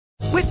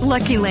With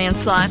Lucky Land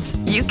Slots,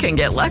 you can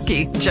get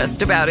lucky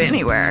just about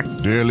anywhere.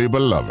 Dearly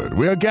beloved,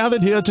 we are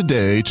gathered here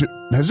today to...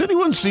 Has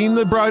anyone seen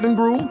the bride and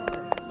groom?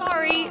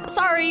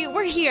 Sorry,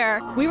 we're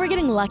here. We were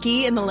getting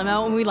lucky in the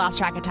limo and we lost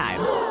track of time.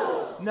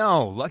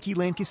 No, Lucky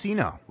Land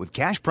Casino, with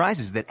cash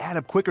prizes that add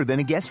up quicker than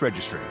a guest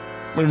registry.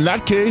 In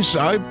that case,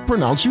 I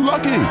pronounce you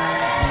lucky.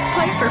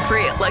 Play for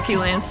free at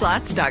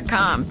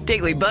LuckyLandSlots.com.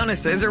 Daily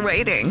bonuses are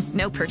waiting.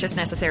 No purchase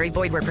necessary.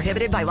 Void where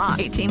prohibited by law.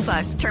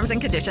 18+. Terms and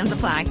conditions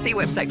apply. See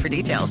website for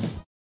details.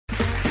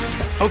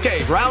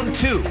 Okay, round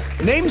two.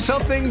 Name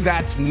something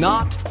that's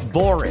not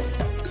boring.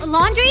 A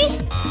laundry?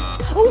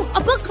 Ooh, a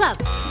book club.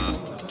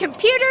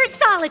 Computer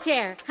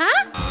solitaire,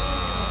 huh?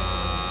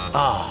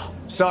 Ah,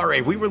 sorry.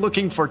 We were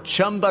looking for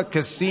Chumba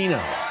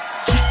Casino.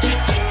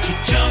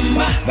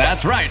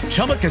 That's right.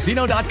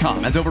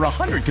 ChumbaCasino.com has over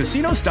 100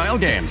 casino-style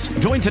games.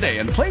 Join today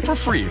and play for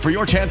free for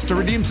your chance to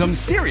redeem some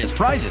serious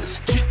prizes.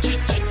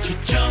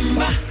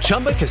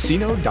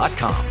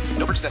 ChumbaCasino.com.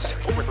 No purchase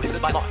necessary. Void where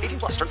prohibited by law.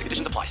 18+. Terms and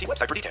conditions apply. See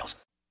website for details.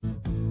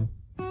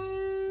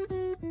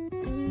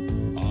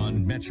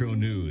 On Metro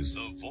News,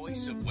 the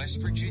voice of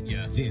West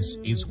Virginia, this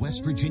is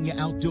West Virginia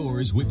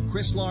Outdoors with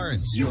Chris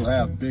Lawrence. You'll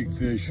have big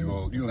fish.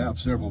 You'll have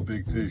several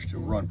big fish to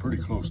run pretty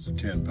close to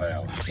 10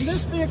 pounds.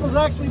 This vehicle's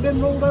actually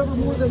been rolled over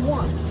more than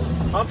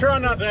once. I'll try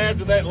not to add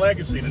to that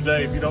legacy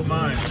today, if you don't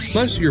mind.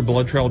 Most of your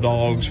blood trail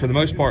dogs, for the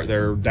most part,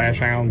 they're dash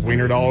hounds,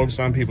 wiener dogs.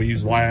 Some people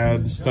use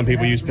labs, some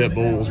people use pit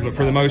bulls, but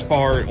for the most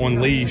part,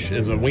 on leash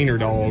is a wiener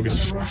dog.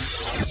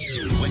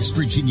 West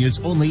Virginia's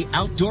only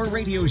outdoor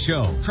radio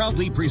show,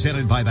 proudly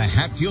presented by the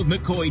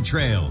Hatfield-McCoy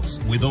Trails,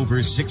 with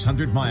over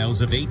 600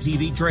 miles of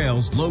ATV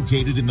trails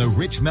located in the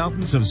rich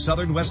mountains of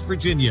southern West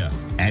Virginia.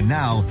 And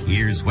now,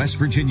 here's West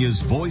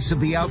Virginia's voice of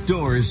the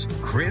outdoors,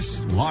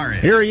 Chris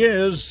Lawrence. Here he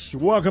is.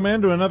 Welcome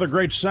into another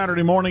great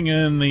Saturday morning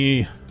in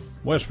the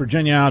West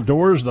Virginia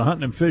Outdoors, the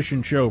hunting and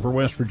fishing show for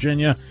West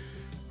Virginia.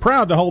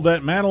 Proud to hold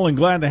that mantle and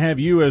glad to have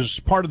you as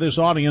part of this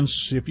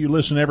audience if you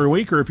listen every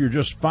week or if you're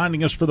just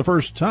finding us for the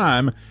first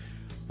time.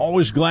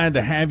 Always glad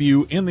to have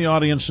you in the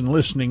audience and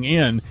listening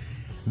in.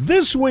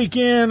 This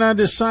weekend, I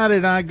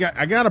decided I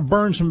got to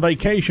burn some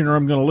vacation or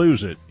I'm going to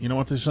lose it. You know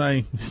what they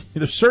say?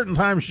 There's certain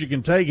times you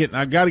can take it, and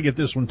I've got to get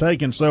this one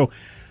taken. So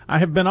I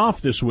have been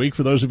off this week.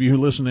 For those of you who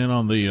listen in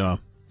on the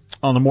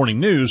morning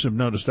news have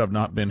noticed I've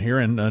not been here,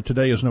 and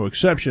today is no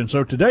exception.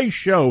 So today's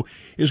show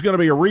is going to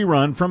be a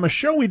rerun from a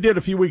show we did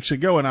a few weeks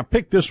ago, and I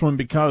picked this one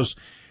because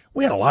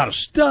we had a lot of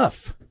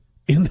stuff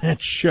in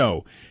that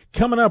show.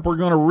 Coming up, we're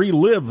going to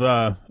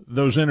relive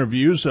those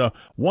interviews.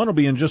 One will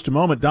be in just a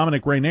moment.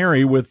 Dominic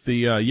Raineri with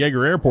the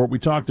Yeager Airport. We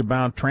talked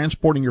about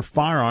transporting your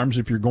firearms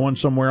if you're going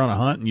somewhere on a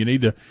hunt and you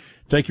need to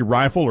take your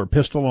rifle or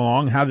pistol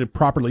along, how to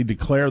properly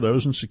declare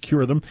those and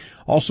secure them.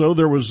 Also,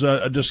 there was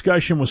a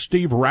discussion with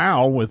Steve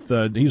Rao with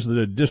he's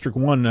the District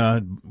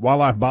 1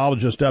 wildlife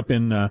biologist up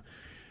in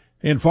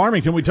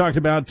Farmington. We talked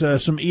about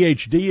some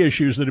EHD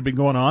issues that have been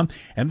going on,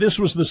 and this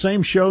was the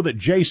same show that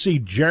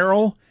J.C.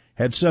 Jarrell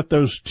had set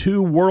those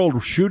 2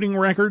 world shooting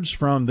records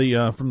from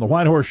the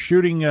Whitehorse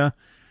shooting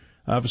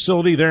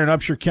facility there in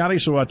Upshur County.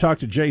 So I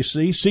talked to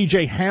J.C.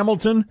 C.J.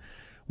 Hamilton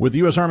with the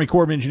U.S. Army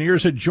Corps of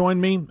Engineers had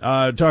joined me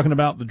talking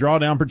about the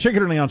drawdown,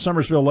 particularly on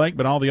Summersville Lake,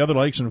 but all the other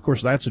lakes. And, of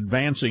course, that's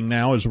advancing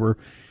now as we're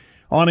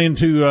on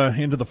into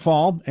the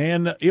fall.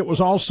 And it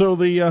was also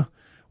the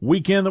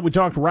weekend that we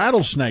talked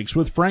rattlesnakes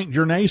with Frank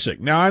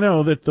Jernasik. Now, I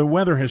know that the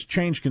weather has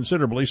changed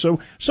considerably, so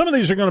some of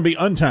these are going to be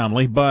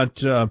untimely,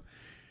 but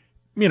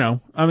you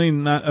know, I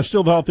mean, I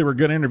still thought they were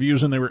good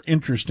interviews and they were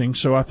interesting,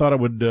 so I thought I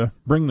would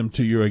bring them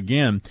to you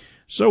again.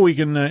 So we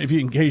can,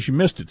 in case you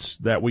missed it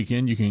that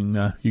weekend, you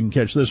can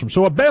catch this one.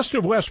 So a best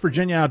of West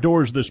Virginia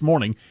Outdoors this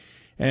morning,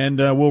 and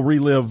we'll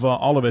relive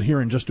all of it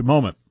here in just a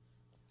moment.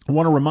 I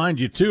want to remind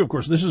you too, of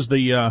course, this is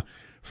the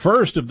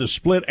first of the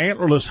split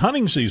antlerless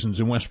hunting seasons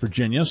in West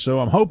Virginia.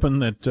 So I'm hoping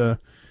that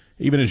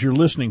even as you're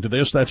listening to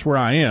this, that's where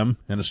I am,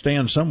 in a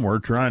stand somewhere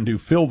trying to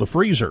fill the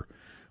freezer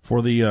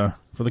for the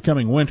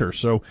coming winter.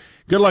 So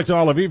good luck to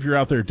all of you if you're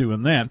out there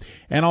doing that.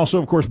 And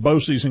also, of course, bow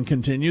season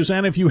continues.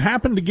 And if you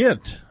happen to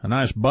get a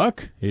nice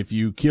buck, if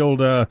you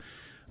killed a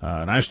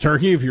nice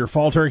turkey, if you're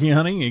fall turkey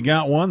hunting, you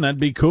got one, that'd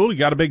be cool. You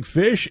got a big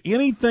fish,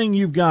 anything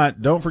you've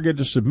got, don't forget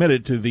to submit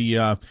it to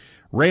the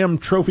Ram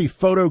Trophy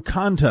Photo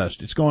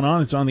Contest. It's going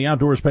on. It's on the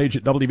outdoors page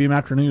at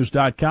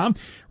WVMetroNews.com.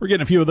 We're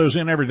getting a few of those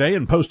in every day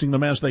and posting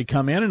them as they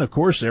come in. And, of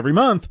course, every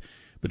month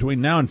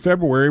between now and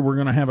February, we're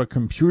going to have a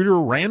computer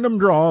random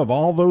draw of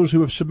all those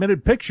who have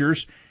submitted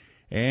pictures,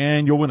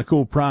 and you'll win a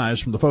cool prize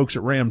from the folks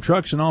at Ram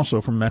Trucks and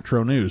also from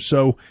Metro News.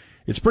 So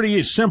it's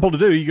pretty simple to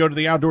do. You go to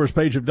the outdoors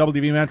page of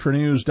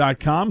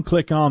WVMetroNews.com,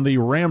 click on the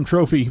Ram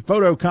Trophy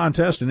Photo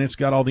Contest, and it's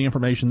got all the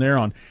information there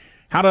on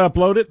how to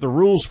upload it, the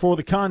rules for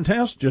the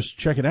contest. Just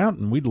check it out,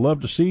 and we'd love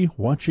to see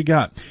what you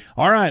got.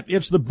 All right,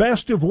 it's the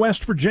best of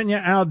West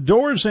Virginia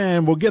Outdoors,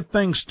 and we'll get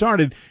things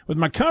started with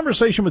my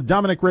conversation with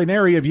Dominic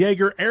Raineri of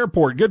Yeager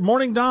Airport. Good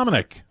morning,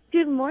 Dominic.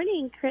 Good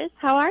morning, Chris.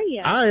 How are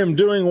you? I am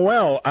doing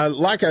well.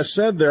 Like I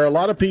said, there are a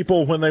lot of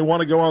people, when they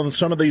want to go on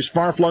some of these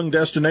far-flung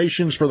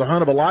destinations for the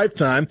hunt of a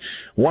lifetime,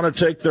 want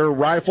to take their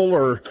rifle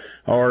or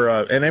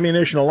an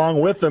ammunition along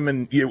with them,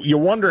 and you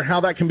wonder how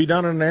that can be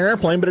done in an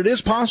airplane, but it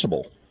is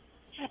possible.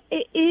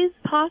 It is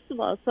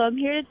possible. So I'm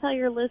here to tell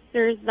your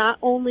listeners, not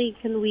only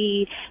can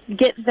we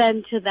get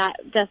them to that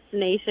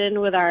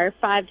destination with our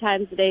 5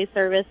 times a day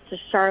service to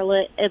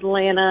Charlotte,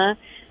 Atlanta,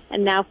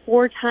 and now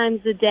 4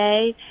 times a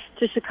day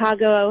to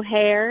Chicago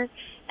O'Hare,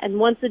 and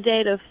once a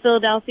day to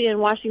Philadelphia and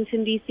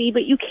Washington, D.C.,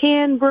 but you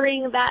can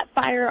bring that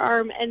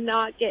firearm and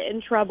not get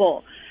in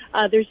trouble.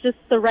 There's just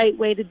the right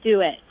way to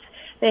do it.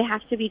 They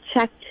have to be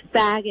checked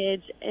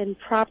baggage and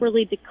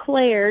properly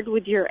declared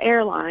with your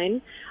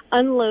airline,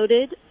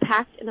 unloaded,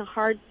 packed in a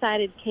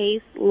hard-sided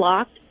case,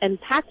 locked,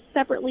 and packed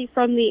separately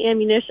from the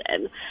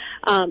ammunition.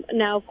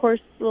 Now, of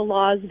course, the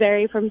laws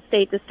vary from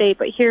state to state,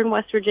 but here in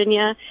West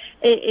Virginia,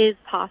 it is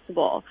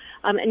possible.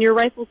 And your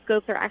rifle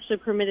scopes are actually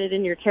permitted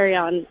in your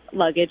carry-on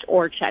luggage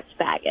or checked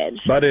baggage.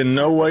 But in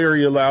no way are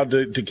you allowed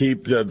to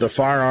keep the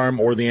firearm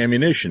or the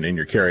ammunition in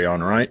your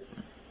carry-on, right?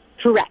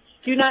 Correct.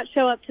 Do not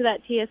show up to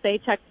that TSA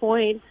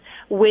checkpoint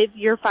with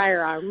your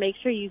firearm. Make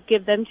sure you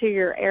give them to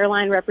your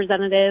airline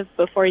representative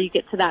before you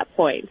get to that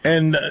point.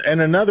 And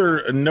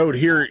another note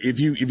here, if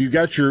you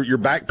got your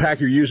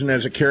backpack you're using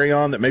as a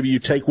carry-on that maybe you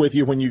take with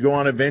you when you go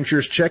on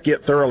adventures, check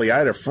it thoroughly. I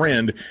had a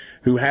friend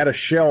who had a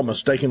shell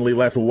mistakenly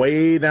left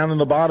way down in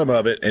the bottom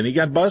of it, and he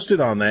got busted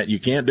on that. You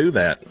can't do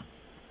that.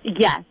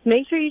 Yes.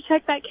 Make sure you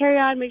check that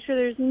carry-on. Make sure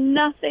there's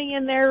nothing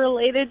in there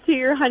related to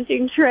your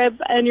hunting trip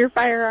and your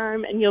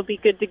firearm, and you'll be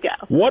good to go.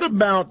 What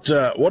about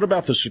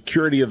the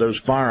security of those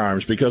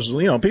firearms? Because,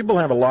 people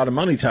have a lot of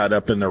money tied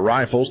up in their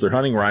rifles, their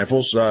hunting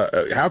rifles.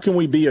 How can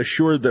we be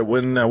assured that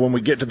when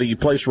we get to the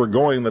place we're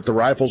going that the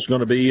rifle's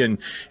going to be in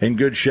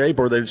good shape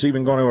or that it's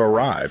even going to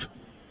arrive?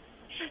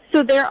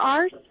 So there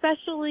are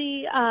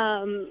specially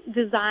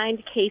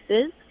designed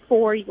cases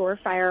for your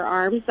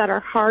firearms that are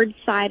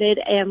hard-sided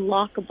and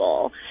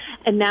lockable.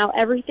 And now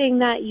everything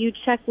that you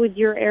check with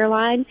your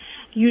airline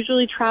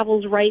usually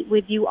travels right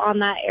with you on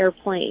that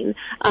airplane.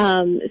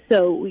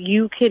 So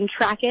you can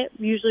track it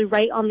usually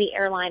right on the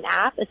airline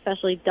app,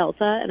 especially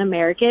Delta and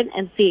American,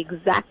 and see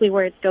exactly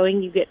where it's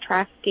going. You get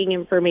tracking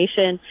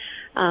information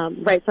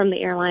right from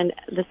the airline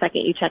the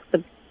second you check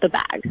the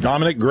bag.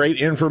 Dominic,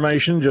 great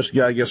information. Just,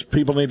 I guess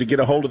people need to get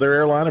a hold of their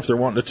airline if they're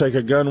wanting to take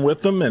a gun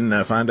with them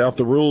and find out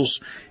the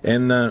rules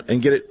and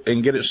get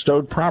it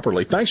stowed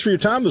properly. Thanks for your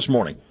time this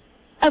morning.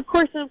 Of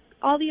course,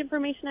 all the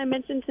information I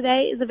mentioned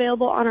today is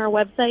available on our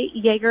website,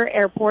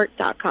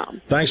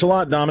 YagerAirport.com. Thanks a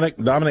lot, Dominic.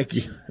 Dominic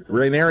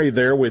Raineri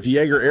there with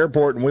Yeager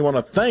Airport, and we want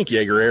to thank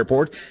Yeager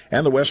Airport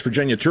and the West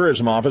Virginia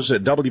Tourism Office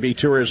at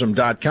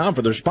WVTourism.com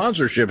for their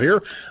sponsorship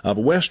here of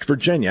West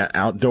Virginia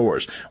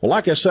Outdoors. Well,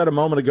 like I said a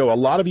moment ago, a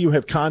lot of you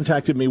have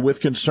contacted me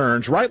with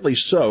concerns, rightly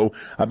so,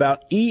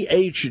 about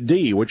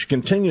EHD, which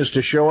continues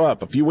to show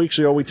up. A few weeks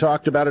ago, we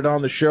talked about it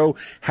on the show,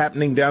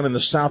 happening down in the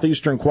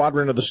southeastern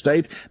quadrant of the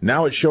state.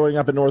 Now it's showing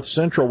up in north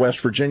central West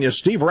Virginia.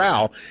 Steve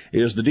Rao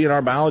is the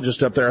DNR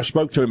biologist up there. I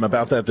spoke to him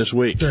about that this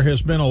week. There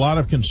has been a lot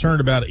of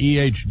concern about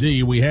EHD.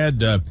 We had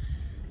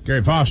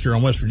Gary Foster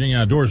on West Virginia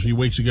Outdoors a few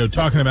weeks ago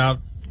talking about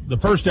the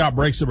first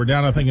outbreaks that were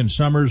down, I think, in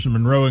Summers and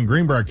Monroe and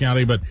Greenbrier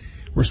County, but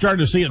we're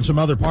starting to see it in some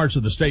other parts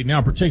of the state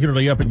now,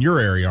 particularly up in your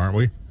area, aren't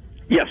we?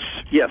 Yes,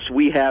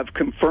 we have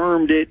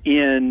confirmed it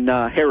in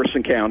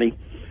Harrison County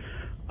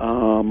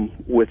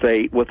with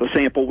a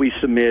sample we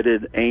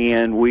submitted,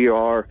 and we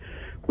are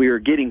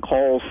getting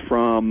calls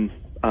from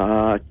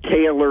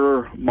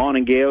Taylor,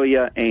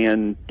 Monongalia,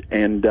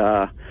 and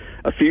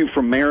a few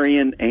from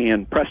Marion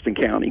and Preston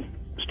County,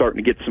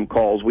 starting to get some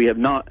calls. We have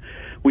not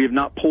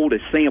pulled a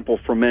sample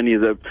from any of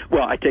the.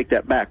 Well, I take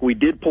that back. We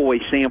did pull a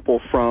sample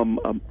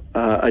from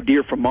a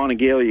deer from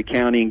Monongalia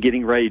County and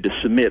getting ready to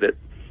submit it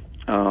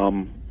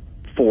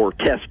for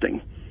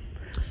testing.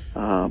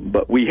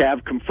 But we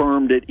have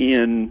confirmed it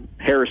in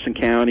Harrison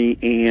County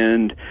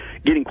and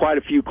getting quite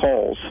a few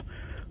calls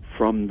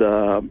from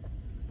the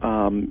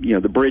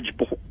the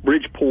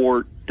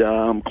Bridgeport,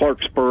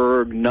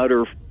 Clarksburg,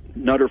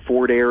 Nutter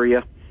Fort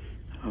area.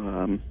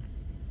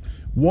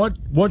 What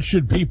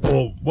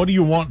do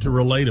you want to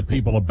relay to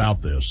people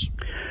about this?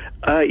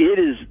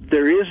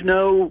 There's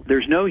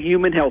no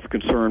human health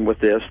concern with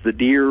this. The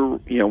deer,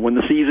 when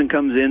the season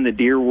comes in, the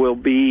deer will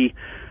be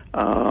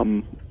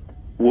fine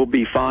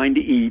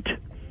to eat.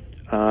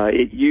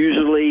 It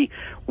usually,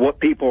 what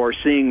people are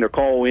seeing, they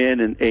call in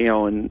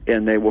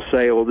and they will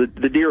say, well,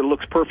 the deer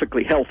looks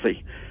perfectly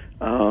healthy.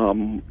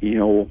 Kind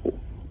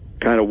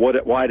of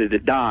why did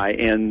it die?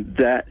 And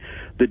that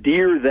the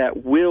deer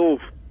that will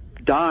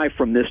die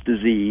from this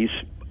disease,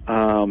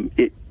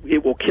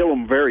 it will kill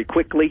them very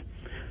quickly.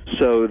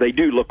 So they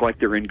do look like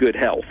they're in good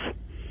health.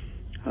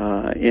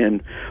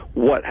 And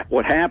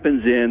what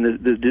happens in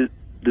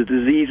the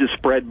disease is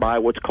spread by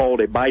what's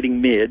called a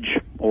biting midge,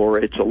 or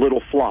it's a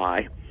little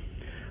fly.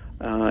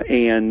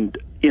 And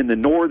in the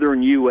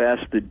northern U.S.,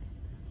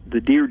 the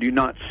deer do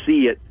not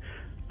see it.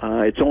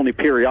 It's only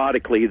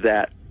periodically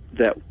that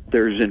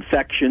there's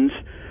infections,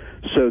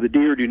 so the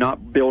deer do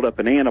not build up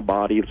an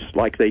antibody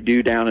like they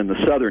do down in the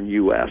southern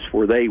U.S.,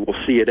 where they will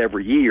see it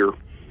every year.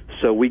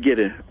 So we get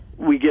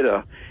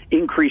a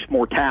increased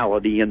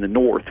mortality in the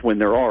north when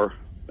there are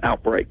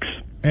outbreaks.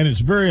 And it's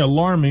very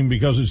alarming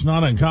because it's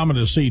not uncommon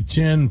to see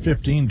 10,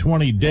 15,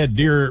 20 dead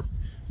deer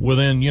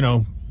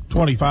within,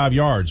 25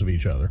 yards of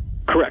each other.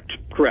 Correct.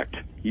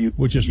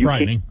 Which is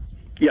frightening.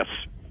 Yes.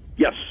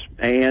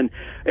 And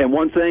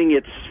one thing,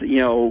 it's,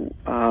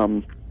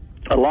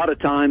 a lot of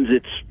times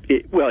it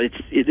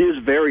is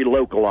very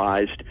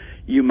localized.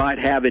 You might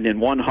have it in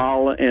one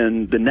hollow,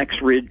 and the next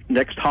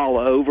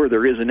hollow over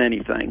there isn't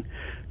anything,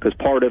 because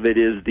part of it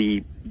is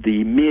the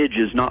midge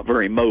is not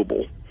very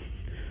mobile.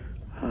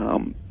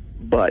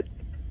 But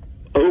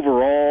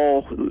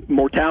overall,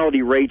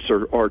 mortality rates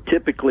are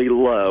typically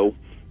low,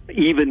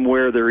 even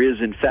where there is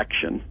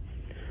infection.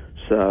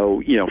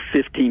 So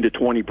 15 to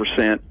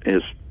 20%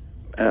 is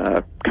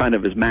kind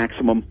of his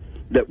maximum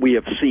that we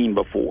have seen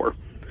before.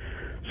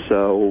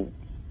 So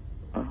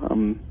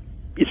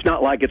it's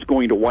not like it's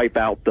going to wipe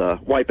out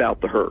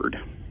the herd.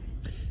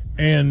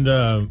 And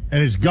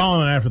it's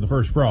gone after the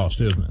first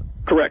frost, isn't it?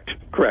 Correct.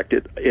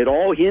 It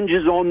all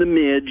hinges on the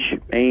midge,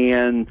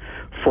 and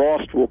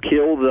frost will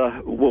kill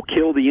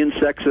the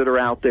insects that are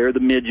out there, the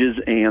midges,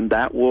 and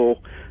that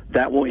will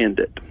end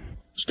it.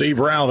 Steve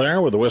Rao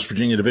there with the West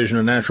Virginia Division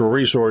of Natural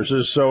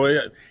Resources. So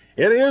it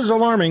is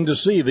alarming to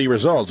see the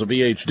results of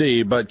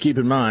EHD, but keep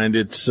in mind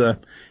it's not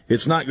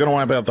going to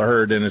wipe out the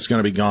herd, and it's going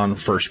to be gone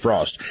first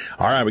frost.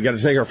 All right, we got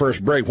to take our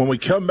first break. When we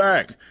come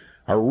back,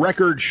 a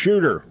record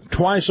shooter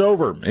twice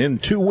over in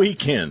 2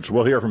 weekends.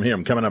 We'll hear from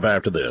him coming up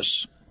after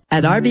this.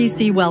 At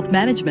RBC Wealth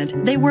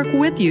Management, they work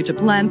with you to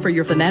plan for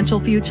your financial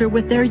future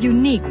with their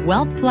unique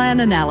Wealth Plan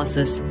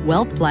analysis.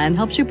 Wealth Plan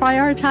helps you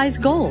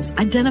prioritize goals,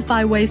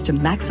 identify ways to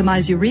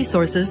maximize your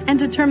resources, and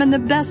determine the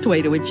best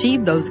way to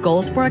achieve those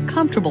goals for a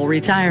comfortable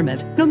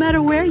retirement. No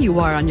matter where you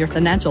are on your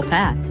financial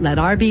path, let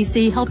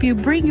RBC help you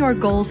bring your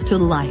goals to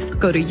life.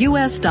 Go to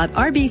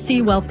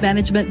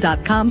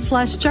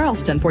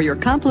us.rbcwealthmanagement.com/Charleston for your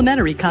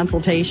complimentary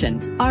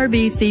consultation.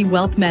 RBC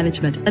Wealth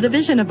Management, a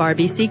division of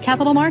RBC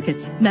Capital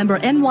Markets, member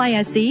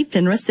NYSE,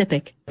 FINRA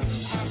SIPC.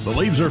 The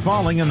leaves are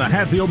falling and the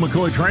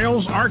Hatfield-McCoy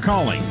Trails are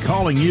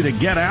calling you to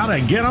get out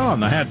and get on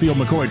the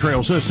Hatfield-McCoy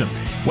Trail system.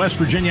 West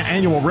Virginia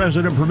annual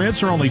resident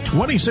permits are only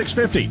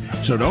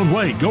 $26.50, so don't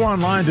wait. Go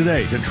online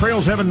today to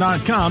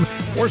trailsheaven.com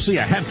or see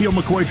a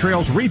Hatfield-McCoy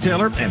Trails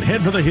retailer and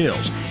head for the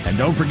hills. And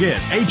don't forget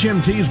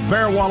HMT's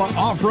Bearwalla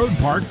Off-Road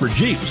Park for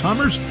Jeeps,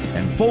 Hummers,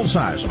 and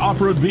full-size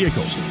off-road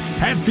vehicles.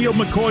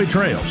 Hatfield-McCoy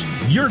Trails,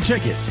 your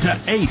ticket to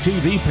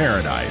ATV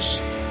paradise.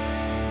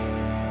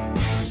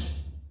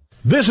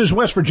 This is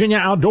West Virginia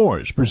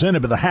Outdoors,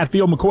 presented by the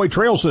Hatfield-McCoy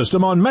Trail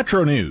System on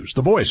Metro News,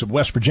 the voice of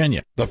West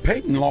Virginia. The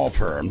Peyton Law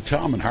Firm,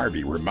 Tom and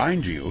Harvey,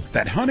 reminds you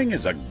that hunting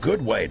is a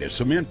good way to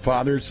cement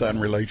father-son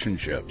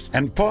relationships.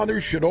 And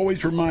fathers should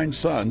always remind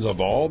sons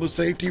of all the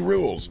safety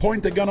rules.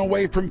 Point the gun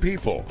away from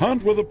people.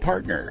 Hunt with a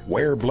partner.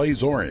 Wear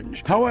blaze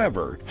orange.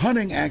 However,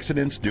 hunting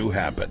accidents do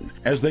happen,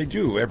 as they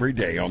do every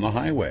day on the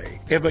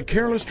highway. If a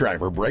careless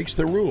driver breaks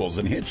the rules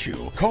and hits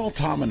you, call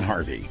Tom and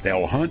Harvey.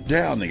 They'll hunt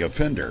down the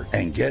offender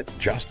and get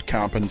just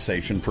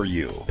compensation for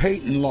you.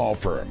 Peyton Law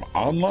Firm,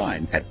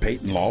 online at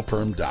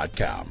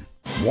PeytonLawFirm.com.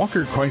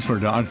 Walker Chrysler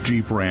Dodge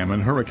Jeep Ram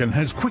and Hurricane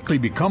has quickly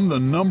become the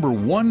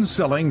 #1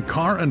 selling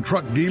car and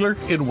truck dealer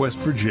in West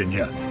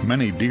Virginia.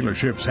 Many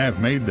dealerships have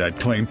made that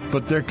claim,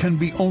 but there can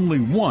be only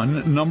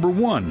one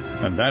 #1,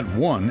 and that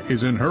one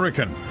is in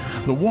Hurricane.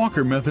 The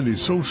Walker method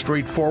is so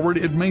straightforward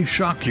it may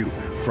shock you.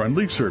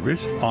 Friendly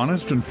service,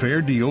 honest and fair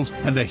deals,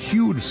 and a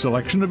huge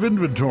selection of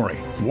inventory.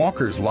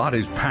 Walker's lot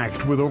is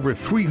packed with over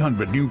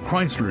 300 new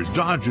Chryslers,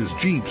 Dodges,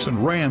 Jeeps,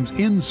 and Rams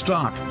in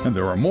stock, and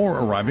there are more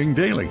arriving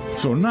daily.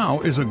 So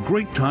now is a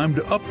great time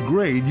to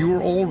upgrade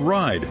your old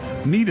ride.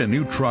 Need a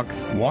new truck?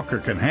 Walker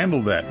can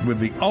handle that with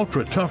the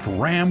ultra-tough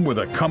Ram with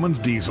a Cummins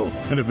diesel.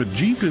 And if a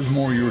Jeep is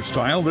more your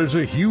style, there's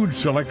a huge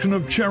selection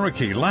of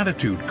Cherokee,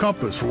 Latitude,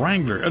 Compass,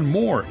 Wrangler, and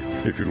more.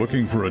 If you're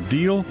looking for a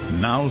deal,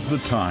 now's the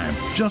time.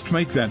 Just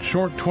make that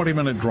short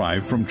 20-minute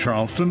drive from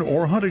Charleston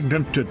or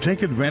Huntington to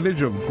take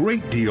advantage of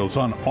great deals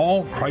on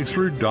all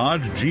Chrysler,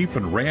 Dodge, Jeep,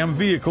 and Ram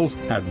vehicles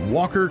at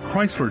Walker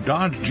Chrysler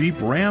Dodge Jeep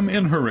Ram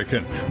in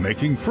Hurricane.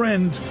 Making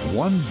friends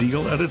one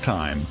deal at a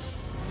time.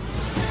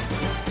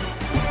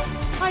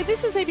 Hi,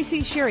 this is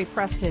ABC's Sherry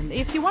Preston.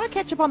 If you want to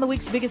catch up on the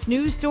week's biggest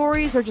news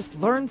stories or just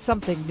learn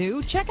something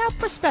new, check out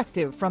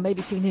Perspective from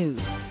ABC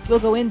News. We'll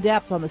go in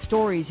depth on the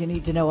stories you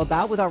need to know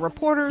about with our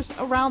reporters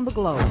around the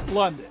globe.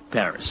 London,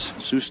 Paris,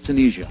 Sousse,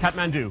 Tunisia,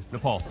 Kathmandu,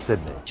 Nepal,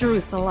 Sydney,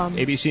 Jerusalem,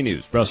 ABC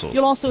News, Brussels.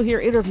 You'll also hear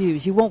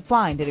interviews you won't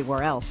find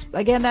anywhere else.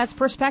 Again, that's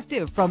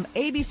Perspective from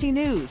ABC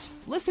News.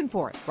 Listen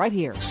for it right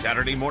here.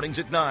 Saturday mornings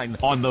at 9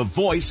 on The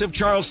Voice of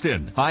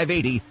Charleston,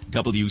 580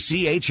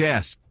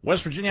 WCHS.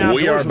 West Virginia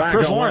Outdoors We are with back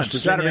Chris on Lawrence,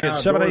 West Saturday Virginia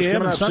at 7 Outdoors. a.m.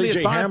 Coming and up, Sunday at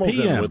C.J. 5 Hamilton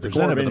p.m. with the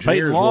Presented Corps by of the Peyton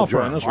Engineers Law will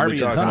Firm. join us. We'll be RV and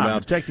talking Tom,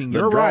 about protecting the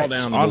your rights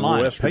drawdown online.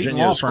 of West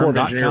Virginia's Corps of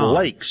Engineer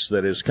Lakes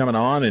that is coming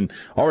on and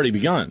already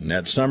begun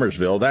at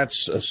Summersville.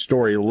 That's a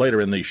story later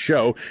in the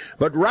show.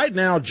 But right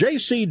now,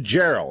 J.C.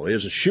 Jarrell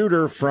is a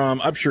shooter from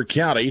Upshur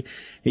County.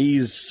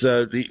 He's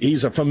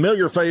a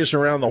familiar face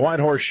around the White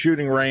Horse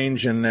Shooting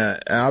Range and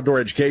Outdoor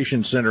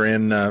Education Center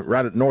in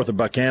right at north of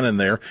Buchanan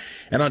there.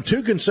 And on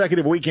 2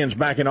 consecutive weekends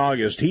back in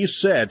August, he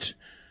set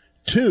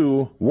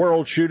 2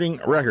 world shooting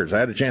records. I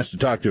had a chance to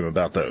talk to him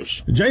about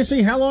those.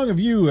 JC, how long have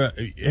you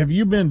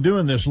been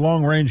doing this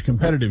long range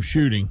competitive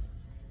shooting?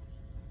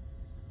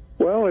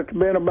 Well, it's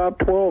been about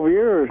 12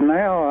 years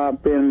now.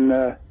 I've been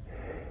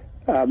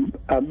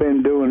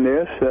doing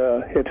this.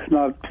 It's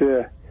not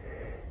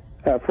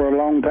for a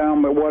long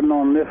time. It wasn't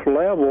on this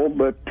level,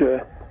 but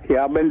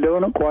yeah, I've been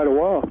doing it quite a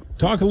while.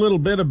 Talk a little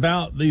bit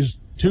about these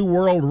 2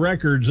 world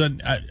records.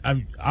 And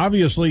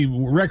obviously,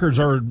 records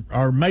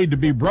are made to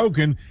be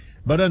broken,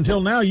 but until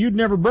now, you'd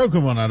never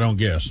broken one, I don't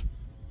guess.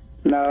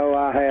 No,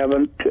 I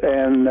haven't.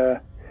 And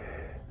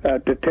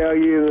to tell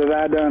you that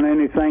I done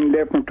anything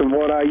different than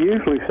what I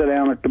usually sit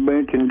down at the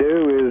bench and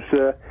do is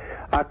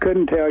I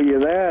couldn't tell you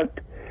that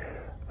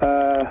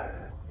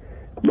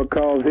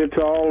because it's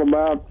all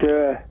about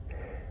a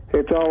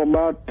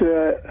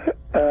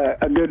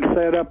good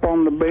setup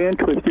on the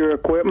bench with your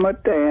equipment,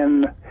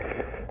 and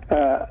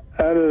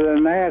other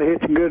than that,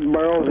 it's good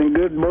barrels and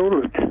good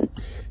bullets.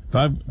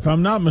 If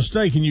I'm not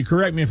mistaken, you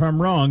correct me if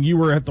I'm wrong, you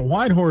were at the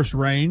White Horse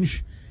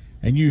Range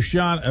and you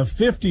shot a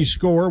 50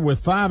 score with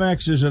 5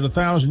 X's at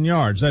 1,000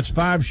 yards. That's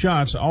 5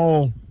 shots,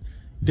 all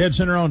dead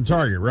center on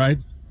target, right?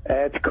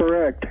 That's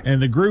correct.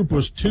 And the group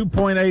was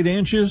 2.8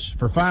 inches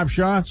for 5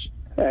 shots?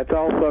 That's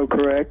also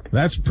correct.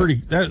 That's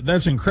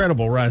that's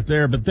incredible right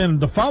there. But then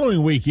the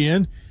following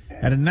weekend,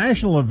 at a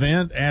national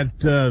event at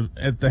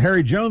the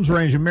Harry Jones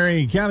Range in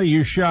Marion County,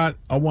 you shot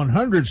a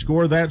 100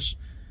 score. That's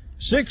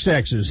 6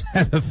 X's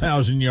at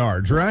 1,000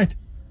 yards, right?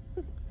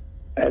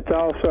 That's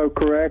also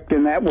correct,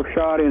 and that was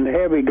shot in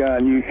heavy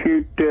gun. You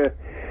shoot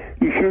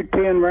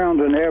 10 rounds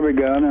in heavy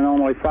gun and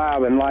only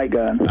 5 in light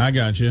gun. I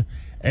got you.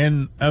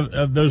 And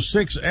of those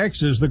 6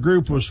 X's, the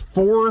group was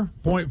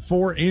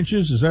 4.4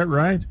 inches. Is that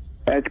right?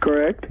 That's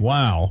correct.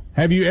 Wow.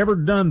 Have you ever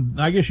done,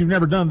 I guess you've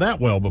never done that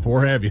well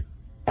before, have you?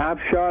 I've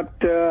shot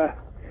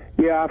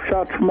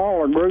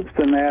smaller groups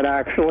than that,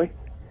 actually.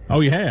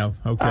 Oh, you have?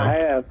 Okay. I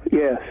have,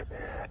 yes.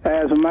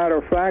 As a matter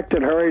of fact,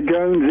 at Harry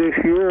Jones this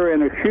year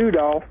in a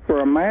shoot-off for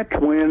a match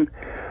win,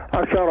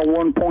 I shot a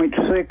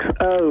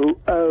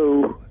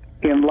 1.600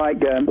 in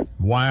light gun.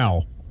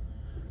 Wow.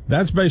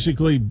 That's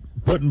basically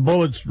putting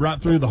bullets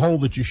right through the hole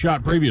that you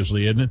shot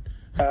previously, isn't it?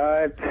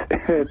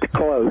 It's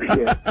close,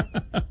 yeah.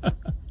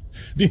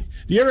 Do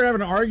you ever have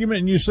an argument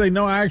and you say,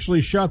 no, I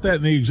actually shot that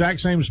in the exact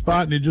same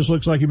spot and it just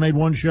looks like you made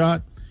one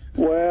shot?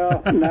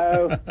 Well,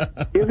 no.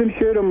 You can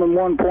shoot them in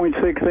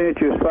 1.6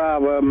 inches,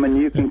 5 of them, and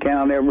you can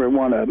count every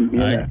one of them.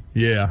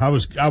 Yeah, I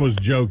was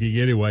joking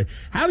anyway.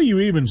 How do you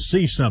even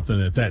see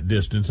something at that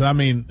distance? I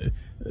mean,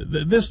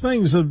 this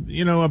thing's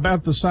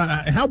about the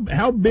size.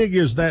 How big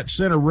is that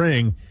center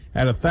ring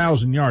at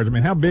 1,000 yards? I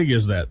mean, how big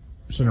is that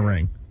center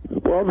ring?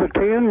 Well, the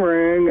 10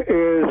 ring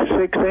is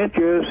 6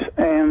 inches,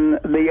 and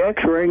the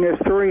X ring is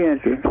 3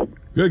 inches.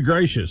 Good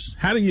gracious!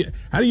 How do you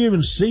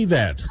even see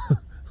that?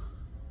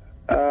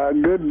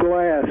 Good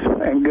glass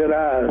and good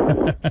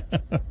eyes.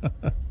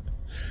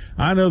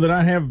 I know that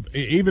I have,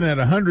 even at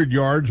 100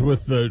 yards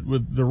with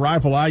the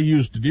rifle I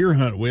use to deer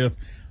hunt with,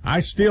 I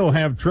still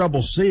have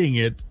trouble seeing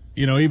it,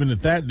 even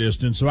at that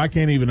distance. So I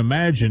can't even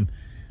imagine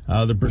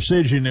the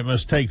precision it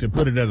must take to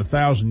put it at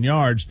 1,000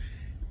 yards.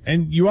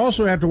 And you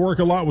also have to work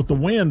a lot with the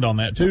wind on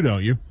that too,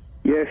 don't you?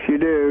 Yes, you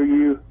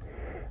do.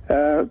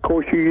 Of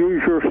course, you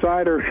use your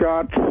sighter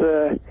shots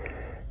to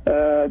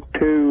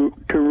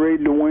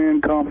read the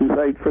wind,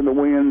 compensate for the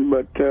wind.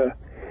 But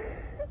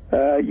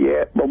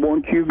but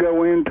once you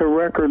go into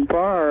record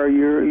fire,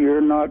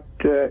 you're not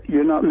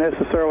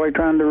necessarily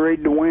trying to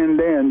read the wind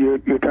in.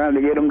 You're trying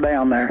to get them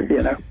down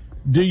there.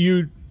 Do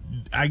you?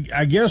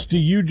 I guess, do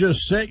you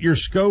just set your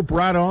scope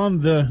right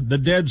on the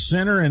dead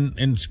center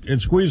and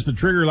squeeze the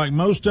trigger like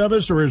most of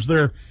us, or is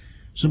there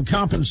some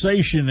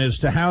compensation as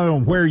to how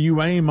and where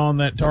you aim on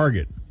that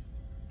target?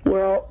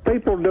 Well,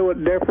 people do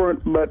it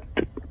different, but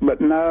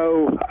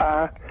no,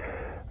 I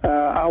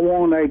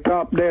want a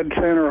top dead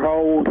center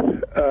hold.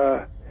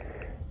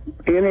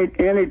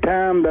 Any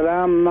time that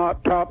I'm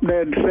not top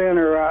dead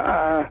center,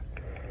 I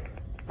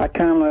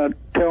kind of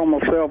tell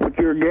myself that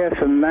you're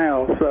guessing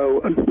now.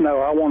 So no,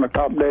 I want a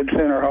top dead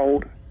center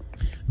hold.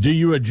 Do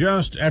you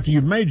adjust after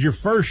you've made your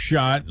first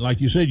shot?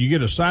 Like you said, you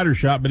get a sighter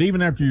shot, but even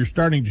after you're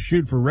starting to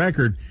shoot for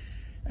record,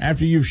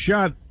 after you've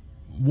shot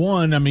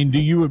one, I mean, do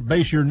you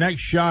base your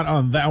next shot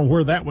on that,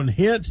 where that one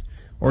hit,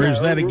 or is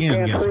that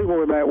again? You can't see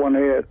where that one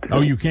hit.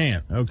 Oh, you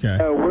can't. Okay.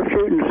 We're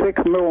shooting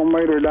 6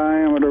 millimeter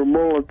diameter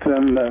bullets,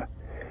 and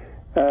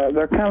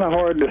they're kind of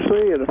hard to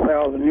see at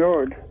 1,000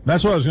 yards.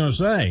 That's what I was going to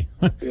say.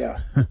 Yeah.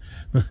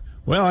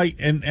 Well, I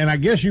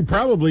guess you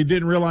probably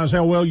didn't realize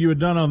how well you had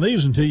done on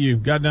these until you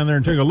got down there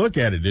and took a look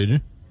at it, did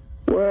you?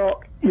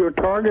 Well, your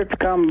targets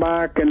come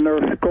back and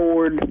they're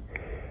scored,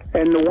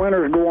 and the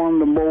winners go on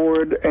the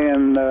board,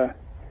 and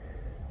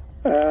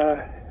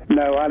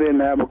no, I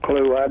didn't have a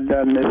clue I'd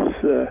done this,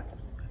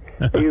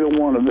 either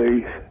one of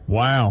these.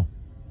 Wow.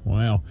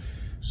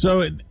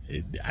 So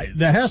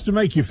that has to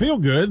make you feel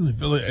good,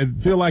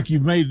 feel like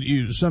you've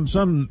made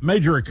some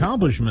major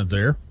accomplishment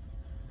there.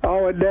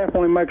 Oh, it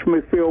definitely makes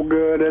me feel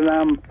good, and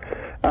I'm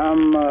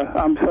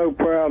so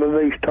proud of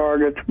these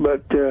targets.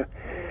 But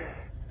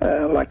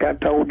like I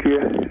told you,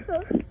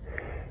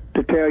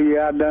 to tell you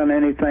I'd done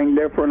anything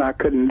different, I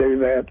couldn't do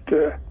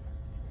that.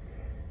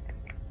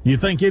 You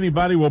think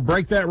anybody will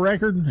break that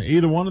record?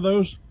 Either one of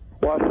those?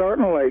 Well,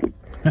 certainly.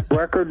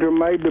 Records are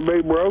made to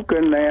be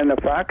broken, and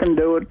if I can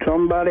do it,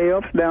 somebody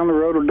else down the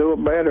road will do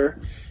it better.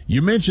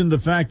 You mentioned the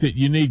fact that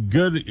you need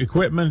good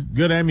equipment,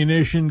 good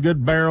ammunition,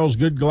 good barrels,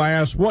 good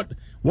glass.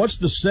 What's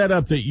the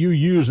setup that you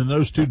use in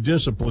those two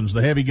disciplines,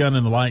 the heavy gun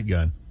and the light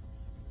gun?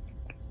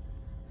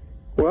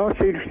 Well,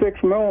 she's a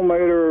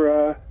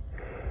 6mm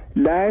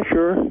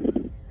Dasher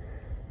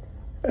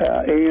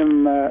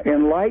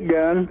in light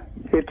gun.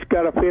 It's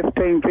got a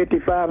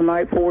 15-55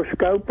 Night Force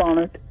scope on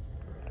it.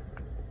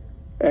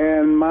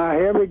 And my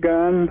heavy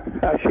gun,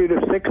 I shoot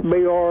a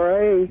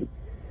 6BRA.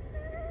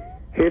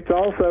 It's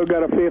also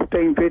got a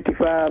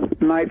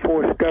 15-55 Night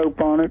Force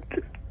scope on it.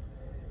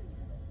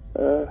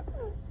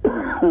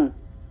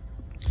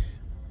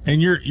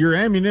 And your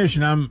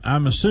ammunition,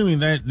 I'm assuming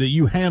that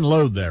you hand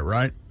load that,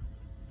 right?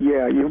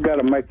 Yeah, you've got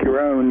to make your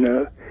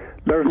own.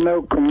 There's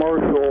no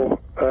commercial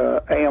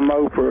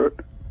ammo for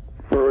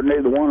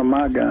neither one of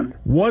my guns.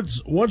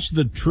 What's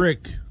the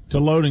trick to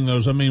loading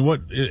those? I mean,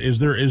 what is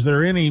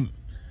there any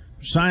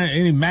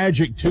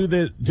magic to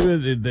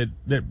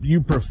that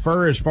you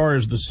prefer as far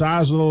as the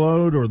size of the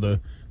load or the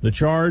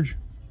charge?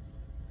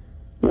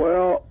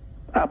 Well,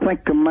 I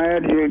think the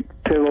magic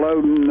to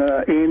loading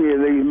any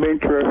of these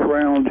bench rest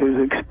rounds is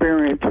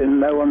experience and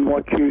knowing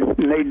what you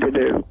need to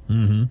do.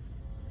 Mm-hmm.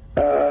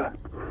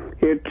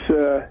 It's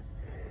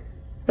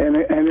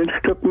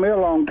took me a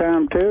long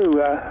time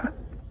too.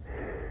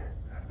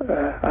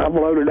 I've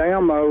loaded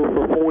ammo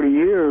for 40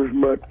 years,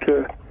 but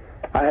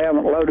I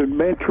haven't loaded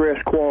bench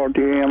rest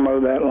quality ammo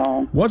that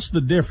long. What's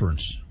the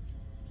difference?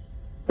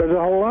 There's a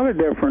whole lot of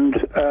difference.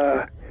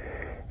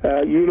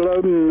 You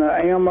loading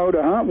ammo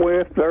to hunt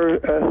with,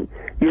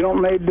 you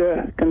don't need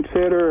to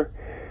consider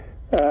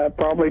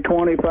probably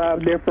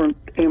 25 different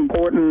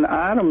important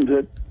items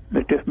that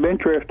this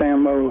bench rest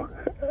ammo.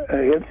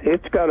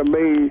 It's got to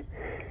be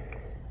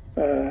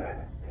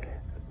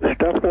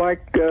stuff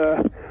like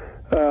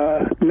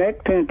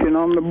neck tension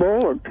on the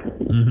bullet.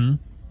 Mm-hmm.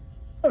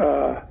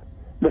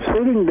 The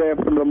shooting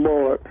depth of the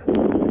bullet,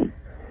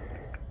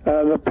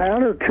 the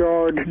powder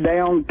charge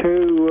down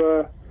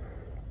to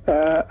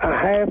a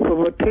half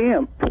of a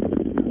tenth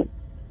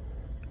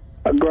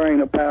a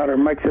grain of powder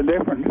makes a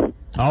difference.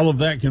 All of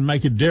that can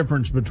make a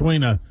difference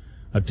between a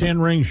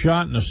 10-ring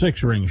shot and a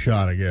 6-ring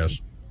shot, I guess.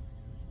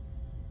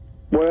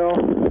 Well,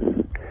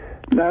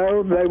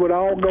 no, they would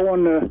all go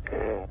in the,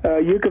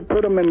 you could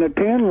put them in the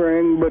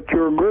 10-ring, but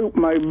your group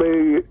may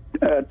be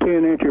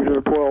 10 inches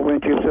or 12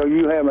 inches, so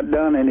you haven't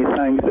done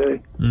anything,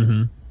 see?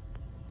 Mm-hmm.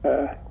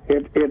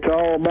 It's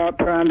all about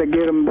trying to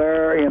get them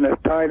there in as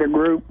tight a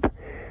group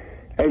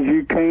as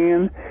you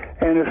can.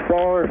 And as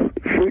far as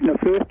shooting a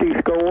 50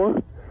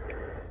 score,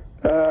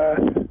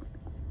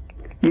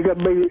 you got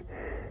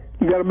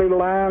to be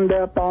lined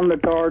up on the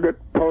target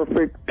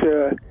perfect,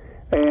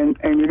 and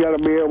you got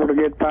to be able to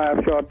get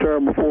 5 shots there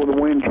before the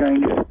wind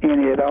changes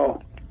any at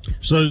all.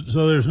 So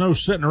there's no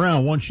sitting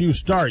around. Once you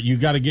start, you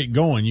got to get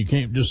going. You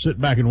can't just sit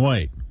back and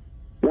wait.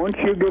 Once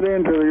you get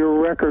into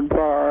your record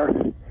fire,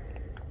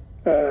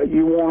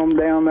 you want them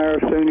down there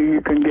as soon as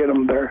you can get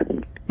them there.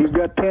 You've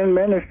got 10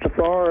 minutes to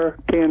fire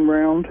 10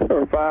 rounds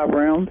or 5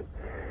 rounds,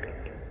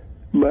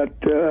 but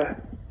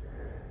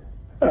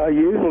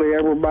usually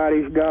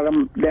everybody's got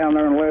them down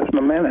there in less than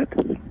a minute.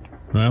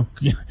 Well,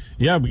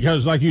 yeah,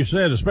 because like you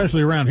said,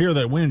 especially around here,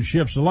 that wind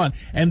shifts a lot.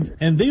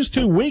 And these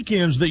 2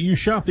 weekends that you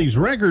shot these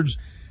records,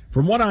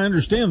 from what I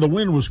understand, the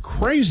wind was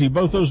crazy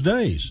both those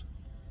days.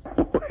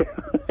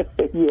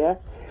 Yeah,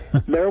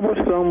 there was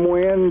some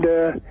wind,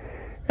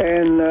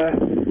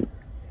 and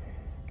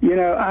you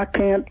know, I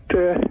can't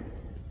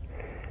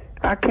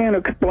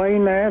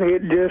explain that.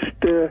 It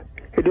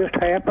just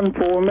happened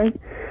for me.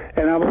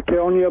 And I was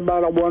telling you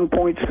about a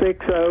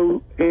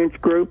 1.60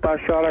 inch group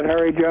I shot at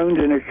Harry Jones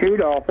in a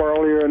shoot-off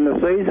earlier in the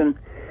season.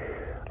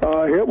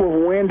 It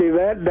was windy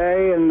that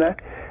day, and the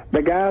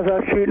guys I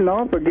was shooting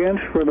off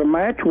against for the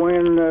match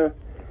win,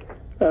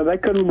 they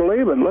couldn't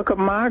believe it. Look at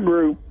my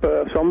group.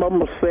 Some of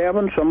them was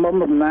 7, some of them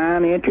was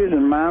 9 inches,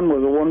 and mine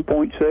was a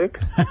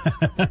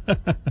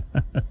 1.6.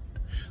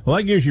 Well,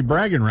 that gives you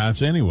bragging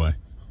rights anyway.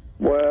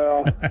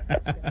 Well,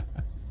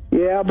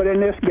 Yeah, but in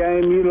this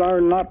game, you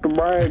learn not to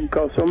brag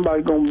because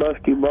somebody's going to bust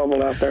your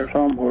bubble out there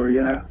somewhere,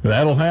 you know.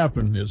 That'll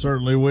happen. It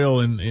certainly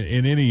will in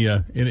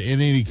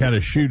any kind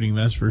of shooting,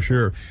 that's for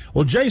sure.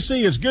 Well,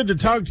 JC, it's good to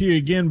talk to you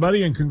again,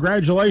 buddy, and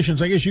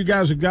congratulations. I guess you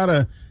guys have got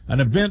an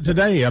event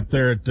today up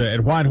there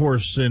at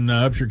Whitehorse in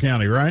Upshur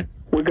County, right?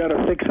 We got a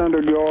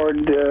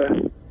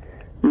 600-yard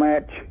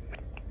match,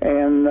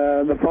 and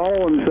the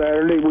following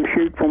Saturday we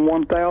shoot from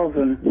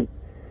 1,000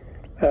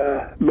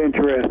 bench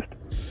rest.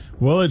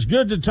 Well, it's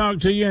good to talk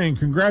to you, and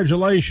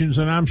congratulations,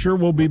 and I'm sure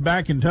we'll be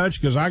back in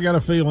touch because I got a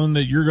feeling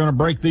that you're going to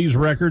break these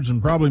records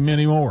and probably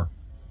many more.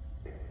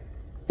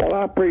 Well,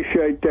 I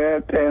appreciate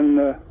that,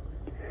 and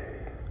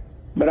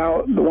but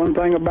the one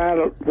thing about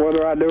it,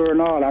 whether I do or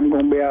not, I'm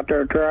going to be out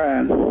there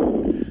trying.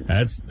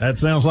 That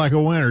sounds like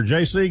a winner.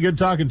 JC, good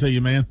talking to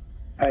you, man.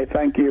 Hey,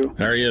 thank you.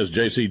 There he is,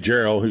 J.C.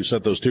 Jarrell, who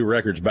set those two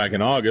records back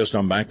in August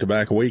on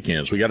back-to-back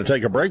weekends. We got to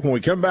take a break. When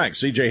we come back,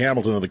 C.J.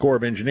 Hamilton of the Corps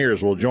of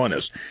Engineers will join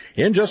us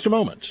in just a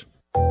moment.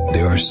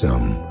 There are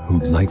some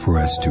who'd like for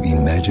us to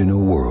imagine a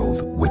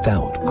world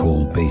without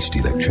coal-based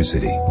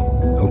electricity.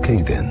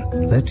 Okay then,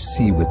 let's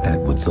see what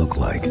that would look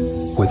like.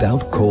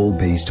 Without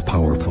coal-based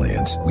power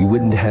plants, we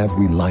wouldn't have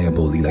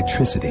reliable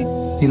electricity.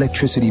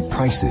 Electricity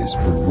prices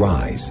would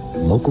rise,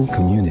 local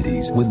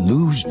communities would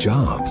lose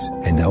jobs,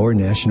 and our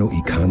national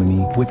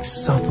economy would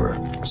suffer.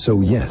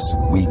 So yes,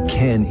 we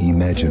can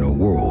imagine a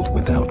world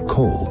without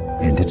coal,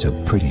 and it's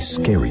a pretty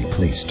scary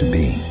place to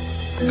be.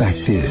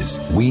 Fact is,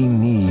 we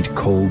need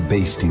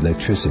coal-based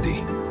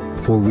electricity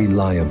for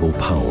reliable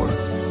power,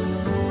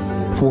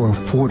 for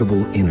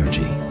affordable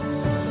energy,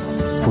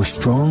 for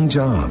strong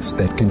jobs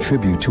that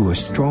contribute to a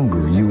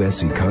stronger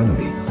U.S.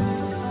 economy,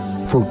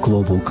 for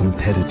global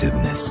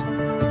competitiveness.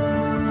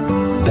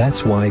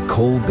 That's why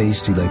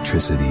coal-based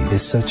electricity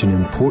is such an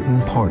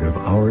important part of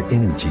our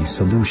energy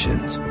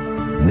solutions,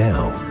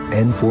 now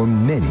and for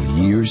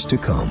many years to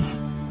come.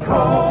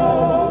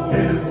 Coal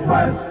is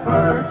West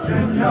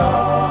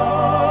Virginia.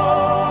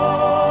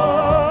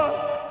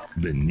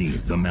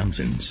 Beneath the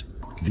mountains,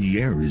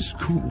 the air is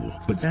cool,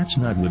 but that's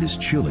not what is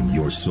chilling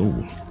your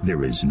soul.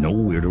 There is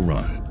nowhere to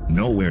run,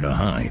 nowhere to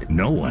hide.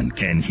 No one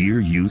can hear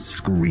you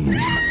scream.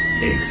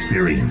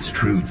 Experience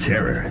true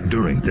terror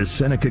during the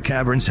Seneca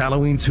Caverns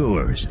Halloween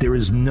Tours. There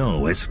is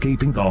no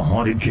escaping the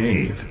haunted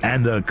cave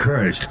and the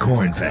cursed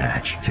corn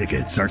patch.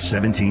 Tickets are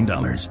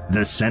 $17.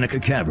 The Seneca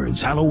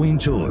Caverns Halloween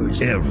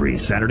Tours every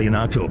Saturday in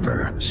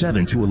October,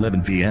 7 to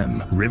 11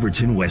 p.m.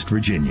 Riverton, West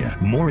Virginia.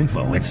 More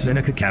info at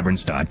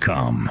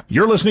SenecaCaverns.com.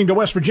 You're listening to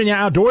West Virginia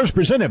Outdoors,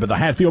 presented by the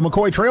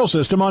Hatfield-McCoy Trail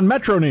System on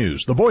Metro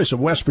News, the voice of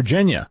West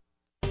Virginia.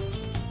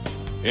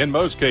 In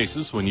most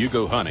cases, when you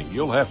go hunting,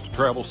 you'll have to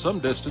travel some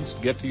distance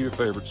to get to your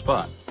favorite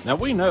spot. Now,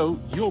 we know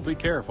you'll be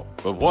careful,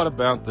 but what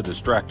about the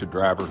distracted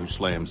driver who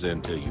slams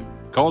into you,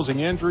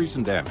 causing injuries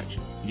and damage?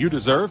 You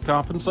deserve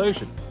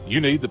compensation.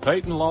 You need the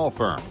Peyton Law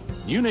Firm.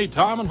 You need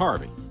Tom and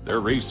Harvey.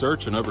 Their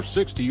research and over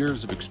 60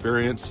 years of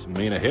experience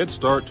mean a head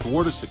start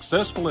toward a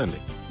successful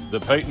ending. The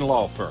Peyton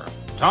Law Firm.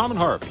 Tom and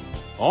Harvey.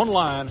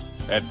 Online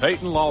at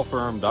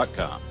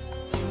PeytonLawFirm.com.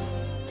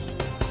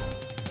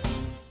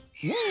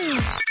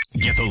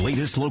 Get the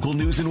latest local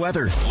news and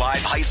weather,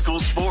 live high school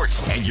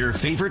sports, and your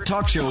favorite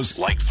talk shows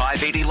like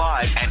 580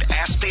 Live and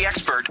Ask the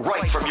Expert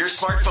right from your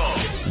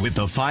smartphone with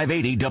the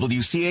 580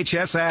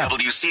 WCHS app.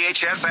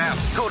 WCHS app.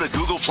 Go to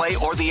Google Play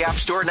or the App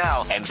Store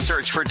now and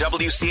search for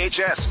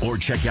WCHS or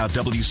check out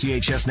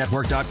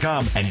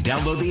WCHSnetwork.com and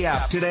download the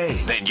app today.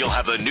 Then you'll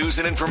have the news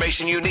and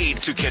information you need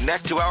to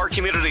connect to our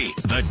community.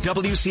 The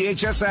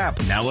WCHS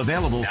app, now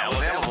available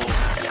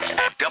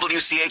at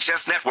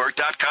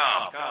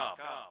WCHSnetwork.com.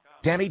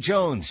 Danny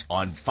Jones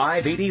on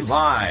 580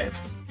 Live.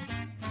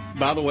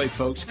 By the way,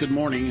 folks, good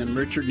morning, and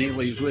Richard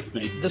Neely is with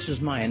me. This is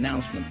my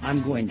announcement.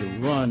 I'm going to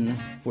run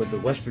for the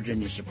West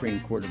Virginia Supreme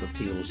Court of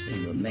Appeals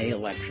in the May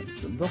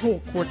election. The whole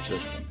court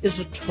system is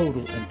a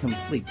total and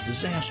complete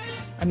disaster.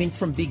 I mean,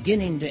 from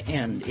beginning to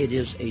end, it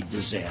is a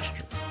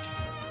disaster.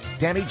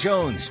 Danny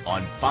Jones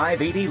on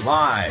 580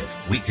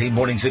 Live. Weekday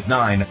mornings at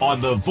 9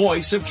 on the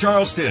Voice of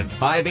Charleston.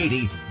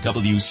 580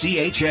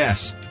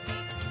 WCHS.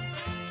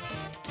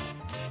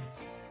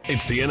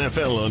 It's the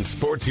NFL on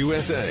Sports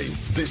USA.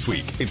 This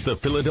week, it's the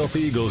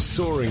Philadelphia Eagles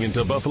soaring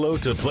into Buffalo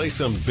to play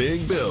some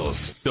big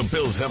Bills. The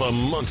Bills have a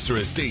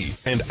monstrous D,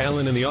 and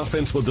Allen in the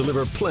offense will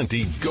deliver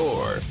plenty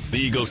gore. The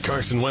Eagles'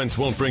 Carson Wentz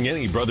won't bring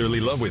any brotherly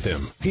love with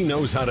him. He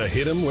knows how to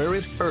hit him where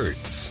it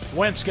hurts.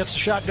 Wentz gets the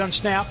shotgun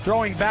snap,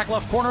 throwing back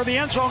left corner of the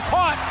end zone,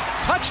 caught,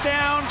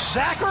 touchdown,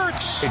 Zach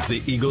Ertz. It's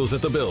the Eagles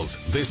at the Bills,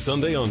 this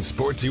Sunday on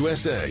Sports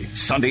USA.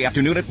 Sunday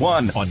afternoon at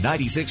 1 on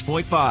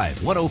 96.5,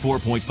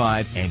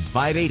 104.5, and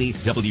 580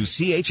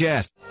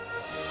 WCHS.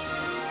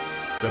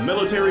 The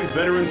Military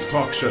Veterans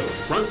Talk Show,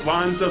 Front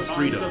Lines of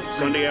Freedom,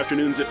 Sunday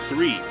afternoons at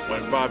 3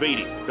 on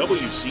 580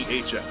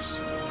 WCHS.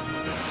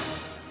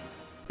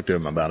 to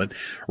him about it.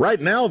 Right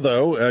now,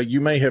 though,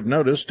 you may have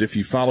noticed, if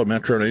you follow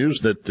Metro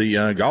News, that the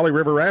Gauley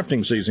River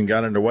rafting season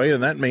got underway,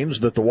 and that means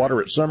that the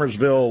water at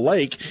Summersville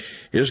Lake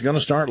is going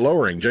to start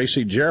lowering.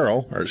 J.C.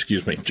 Gerald's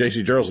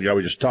the guy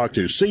we just talked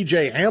to.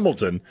 C.J.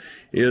 Hamilton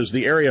is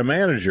the area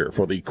manager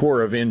for the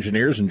Corps of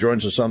Engineers and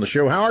joins us on the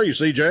show. How are you,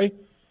 C.J.?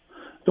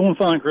 Doing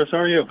fine, Chris. How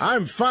are you?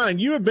 I'm fine.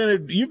 You've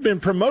been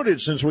promoted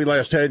since we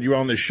last had you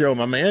on this show,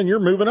 my man. You're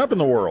moving up in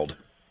the world.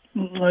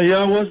 Yeah,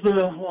 I was the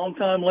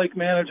longtime lake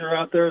manager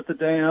out there at the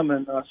dam,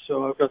 and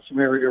so I've got some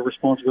area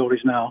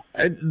responsibilities now.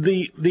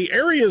 The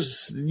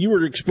areas, you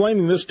were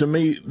explaining this to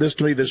me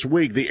this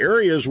week, the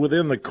areas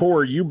within the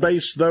Corps, you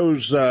base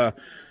those on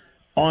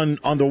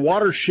the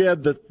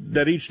watershed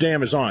that each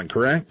dam is on,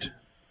 correct?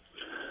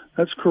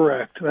 That's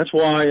correct. That's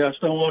why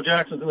Stonewall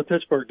Jackson's in the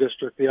Pittsburgh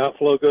district. The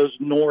outflow goes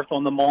north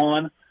on the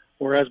Mon,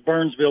 whereas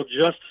Burnsville,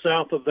 just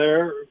south of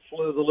there,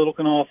 the Little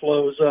Kanawha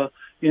flows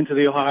into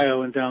the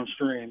Ohio and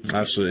downstream.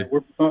 I see.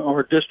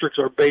 Our districts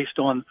are based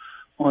on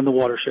the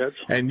watersheds.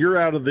 And you're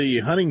out of the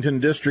Huntington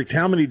district.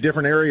 How many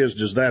different areas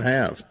does that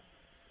have?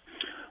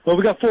 Well,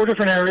 we got 4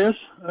 different areas.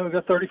 We've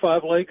got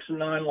 35 lakes and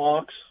 9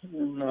 locks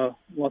and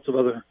lots of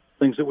other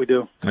things that we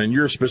do. And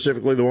you're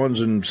specifically the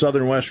ones in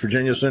southern West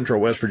Virginia,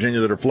 central West Virginia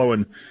that are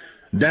flowing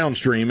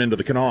downstream into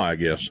the Kanawha, I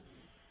guess.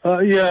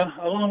 Yeah,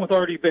 along with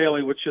R.D.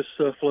 Bailey, which just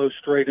flows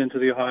straight into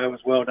the Ohio as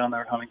well down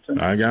there at Huntington.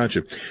 I got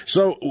you.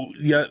 So,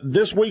 yeah,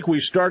 this week we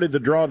started the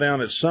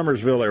drawdown at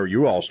Summersville, or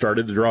you all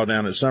started the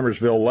drawdown at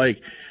Summersville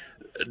Lake.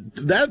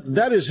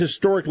 That has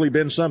historically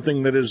been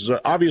something that is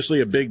obviously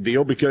a big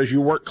deal because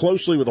you work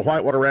closely with the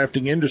whitewater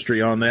rafting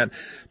industry on that.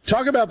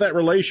 Talk about that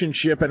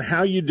relationship and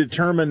how you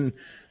determine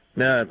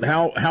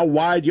how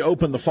wide you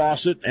open the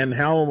faucet and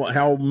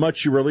how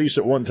much you release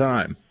at one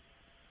time.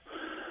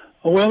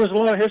 Well, there's a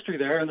lot of history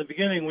there. In the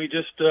beginning, we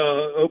just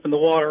opened the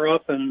water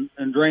up and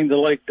drained the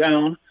lake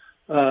down.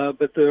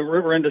 But the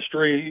river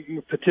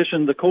industry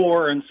petitioned the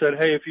Corps and said,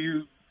 hey, if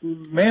you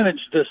manage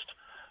this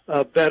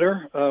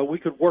better, we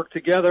could work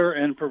together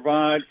and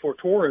provide for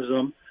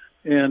tourism.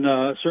 And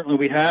certainly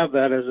we have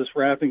that, as this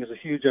rafting is a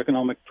huge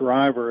economic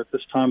driver at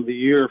this time of the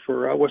year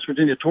for West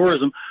Virginia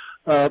tourism.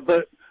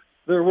 But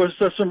there was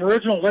some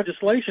original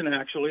legislation,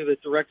 actually,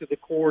 that directed the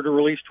Corps to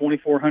release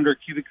 2,400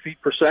 cubic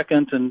feet per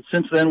second. And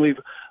since then, we've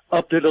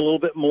upped it a little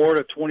bit more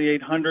to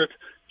 2,800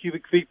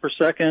 cubic feet per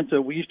second.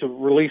 We used to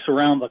release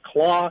around the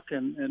clock,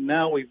 and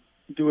now we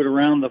do it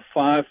around the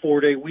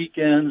 4-day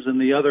weekends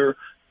and the other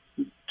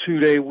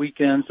 2-day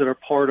weekends that are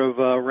part of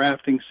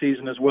rafting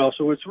season as well.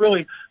 So it's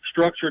really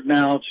structured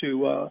now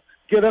to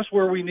get us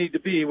where we need to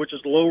be, which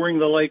is lowering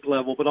the lake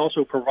level, but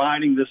also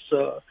providing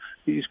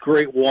these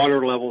great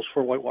water levels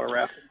for whitewater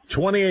rafting.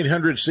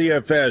 2,800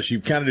 CFS,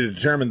 you've kind of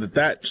determined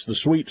that's the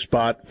sweet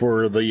spot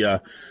for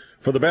the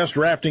best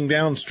rafting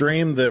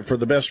downstream, for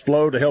the best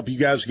flow to help you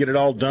guys get it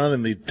all done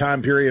in the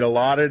time period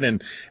allotted,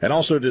 and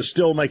also to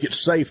still make it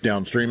safe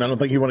downstream. I don't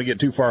think you want to get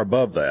too far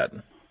above that.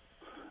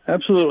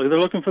 Absolutely. They're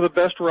looking for the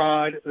best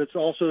ride that's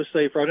also a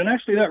safe ride. And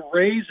actually that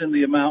raise in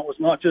the amount was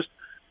not just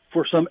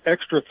for some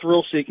extra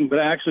thrill seeking, but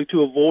actually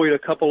to avoid a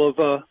couple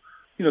of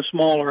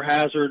smaller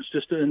hazards,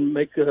 just to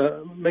make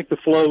the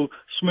flow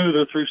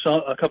smoother through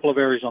a couple of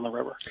areas on the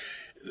river.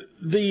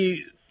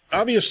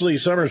 Obviously,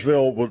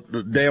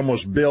 Summersville Dam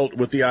was built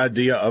with the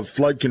idea of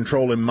flood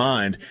control in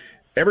mind.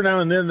 Every now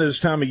and then this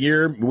time of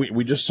year,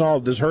 we just saw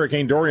this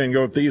Hurricane Dorian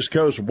go up the East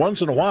Coast.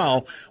 Once in a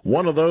while,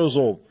 one of those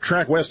will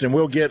track west and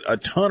we'll get a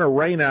ton of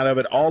rain out of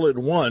it all at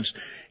once.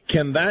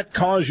 Can that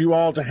cause you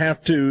all to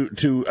have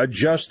to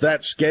adjust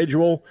that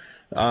schedule,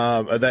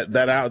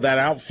 that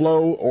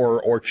outflow,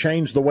 or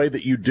change the way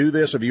that you do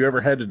this? Have you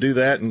ever had to do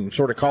that and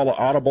sort of call it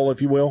audible,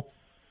 if you will?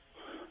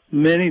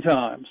 Many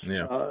times.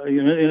 Yeah.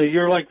 In a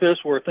year like this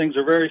where things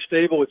are very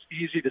stable, it's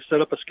easy to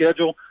set up a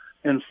schedule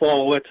and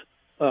follow it.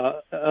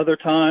 Other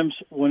times,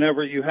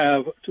 whenever you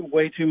have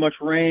way too much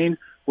rain,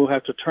 we'll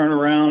have to turn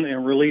around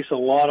and release a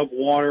lot of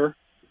water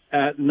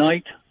at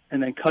night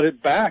and then cut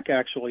it back,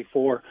 actually,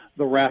 for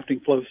the rafting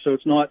flow so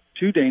it's not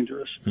too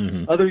dangerous.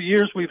 Mm-hmm. Other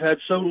years, we've had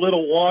so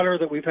little water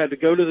that we've had to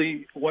go to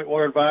the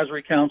Whitewater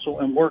Advisory Council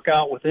and work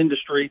out with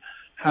industry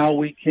how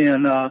we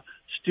can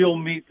still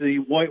meet the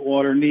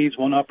whitewater needs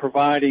while not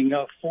providing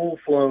full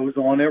flows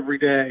on every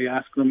day.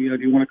 Ask them, do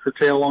you want to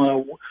curtail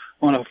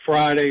on a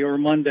Friday or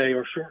Monday,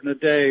 or shorten a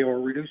day, or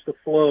reduce the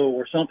flow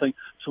or something,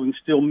 so we can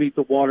still meet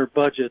the water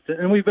budget.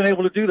 And we've been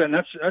able to do that, and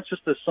that's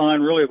just a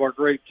sign, really, of our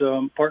great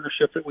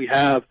partnership that we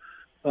have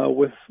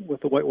with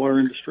the whitewater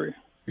industry.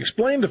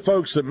 Explain to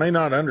folks that may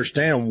not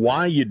understand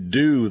why you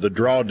do the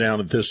drawdown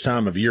at this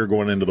time of year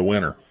going into the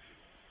winter.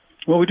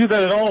 Well, we do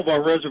that at all of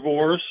our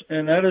reservoirs,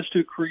 and that is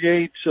to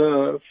create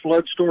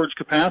flood storage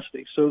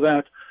capacity so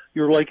that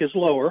your lake is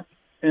lower.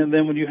 And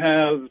then when you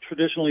have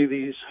traditionally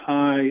these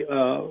high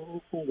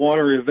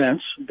water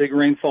events, big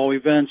rainfall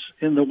events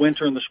in the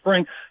winter and the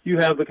spring, you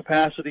have the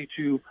capacity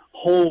to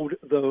hold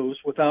those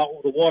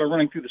without the water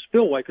running through the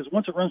spillway, because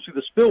once it runs through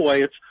the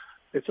spillway,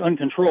 it's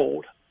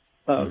uncontrolled.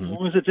 As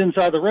long as it's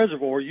inside the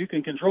reservoir, you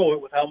can control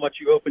it with how much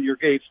you open your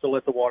gates to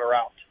let the water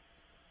out.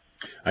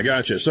 I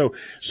gotcha. So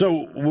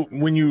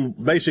when you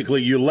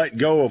let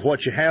go of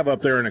what you have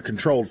up there in a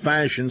controlled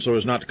fashion so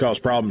as not to cause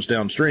problems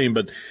downstream,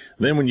 but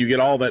then when you get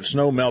all that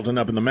snow melting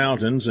up in the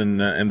mountains and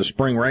the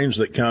spring rains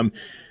that come,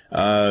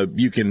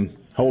 you can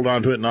hold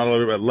on to it and not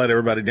let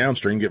everybody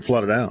downstream get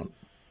flooded out.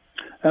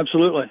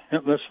 Absolutely.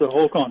 Yep, that's the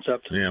whole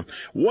concept. Yeah.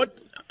 What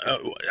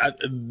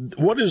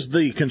is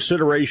the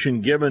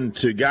consideration given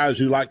to guys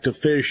who like to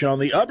fish on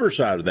the upper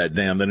side of that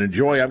dam that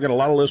enjoy? I've got a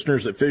lot of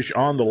listeners that fish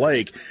on the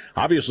lake.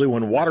 Obviously,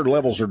 when water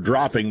levels are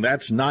dropping,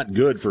 that's not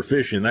good for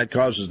fishing. That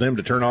causes them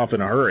to turn off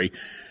in a hurry.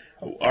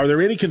 Are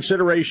there any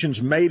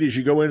considerations made as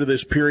you go into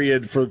this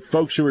period for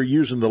folks who are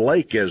using the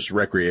lake as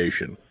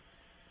recreation?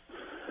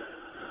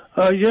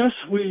 Yes,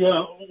 we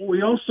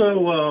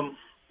also,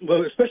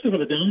 well, especially for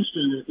the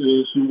downstream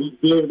recreation, we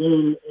build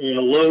in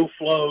low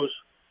flows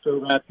so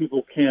that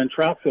people can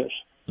trout fish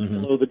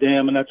below the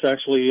dam, and that's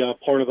actually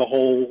part of the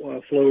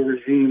whole flow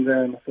regime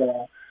there in the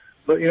fall.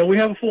 But, we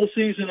have a full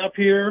season up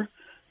here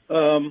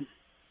from,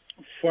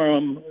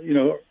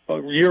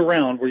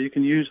 year-round where you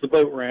can use the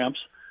boat ramps.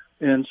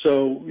 And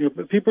so,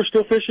 people are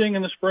still fishing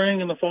in the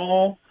spring and the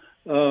fall.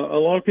 A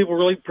lot of people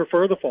really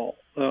prefer the fall.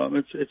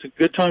 It's a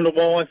good time to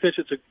walleye fish.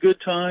 It's a good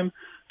time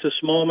to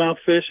smallmouth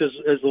fish.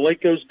 As the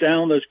lake goes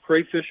down, those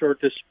crayfish are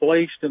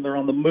displaced and they're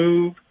on the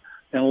move.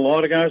 And a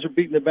lot of guys are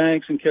beating the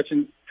banks and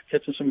catching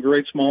some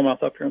great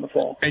smallmouth up here in the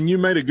fall. And you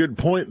made a good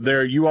point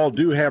there. You all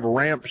do have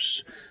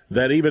ramps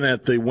that even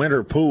at the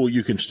winter pool,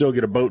 you can still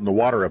get a boat in the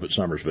water up at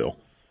Summersville.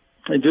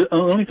 The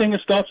only thing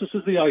that stops us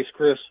is the ice,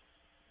 Chris.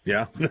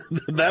 Yeah,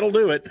 that'll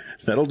do it.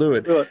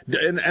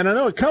 And I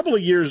know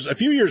a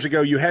few years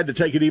ago, you had to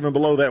take it even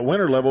below that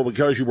winter level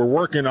because you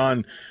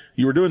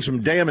were doing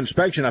some dam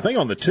inspection, I think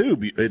on the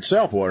tube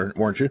itself,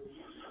 weren't you?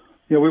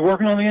 Yeah, we're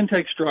working on the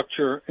intake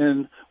structure,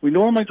 and we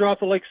normally drop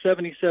the lake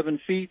 77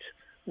 feet.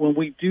 When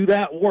we do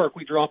that work,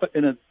 we drop it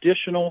an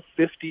additional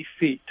 50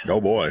 feet.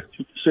 Oh, boy.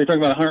 So you're talking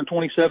about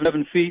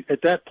 127 feet.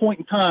 At that point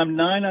in time,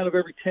 9 out of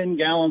every 10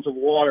 gallons of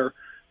water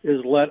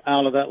is let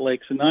out of that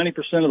lake. So 90%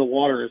 of the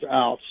water is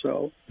out.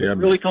 So it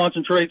really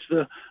concentrates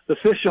the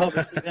fish off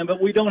the dam. But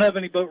we don't have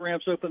any boat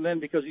ramps open then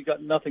because you got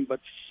nothing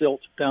but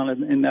silt down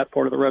in that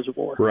part of the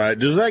reservoir. Right.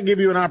 Does that give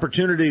you an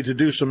opportunity to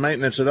do some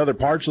maintenance at other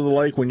parts of the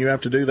lake when you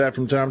have to do that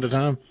from time to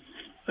time?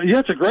 Yeah,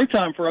 it's a great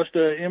time for us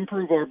to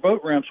improve our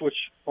boat ramps, which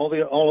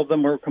all of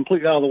them are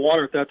completely out of the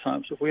water at that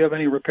time. So if we have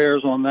any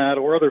repairs on that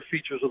or other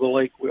features of the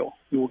lake, we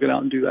will get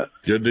out and do that.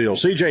 Good deal.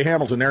 C.J.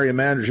 Hamilton, area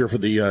manager for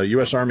the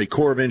U.S. Army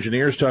Corps of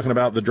Engineers, talking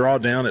about the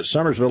drawdown at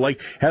Summersville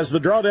Lake. Has the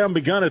drawdown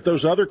begun at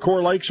those other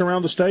Corps lakes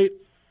around the state?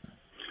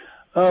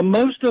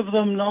 Most of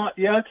them not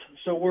yet.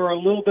 So we're a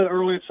little bit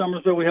early at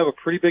Summersville. We have a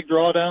pretty big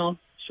drawdown.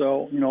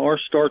 So, our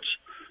starts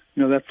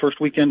that first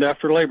weekend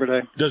after Labor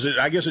Day.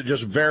 I guess it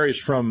just varies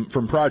from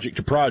project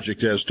to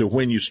project as to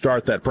when you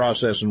start that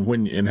process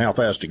and how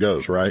fast it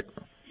goes, right?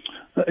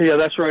 Yeah,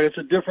 that's right. It's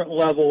a different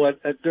level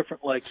at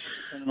different lakes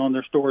depending on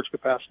their storage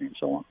capacity and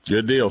so on.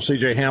 Good deal.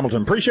 C.J.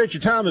 Hamilton, appreciate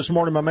your time this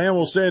morning, my man.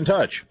 We'll stay in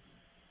touch.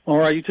 All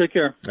right, you take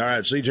care. All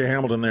right, C.J.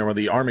 Hamilton there with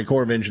the Army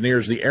Corps of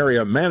Engineers, the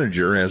area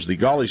manager, as the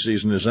Gauley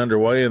season is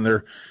underway, and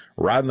they're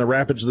riding the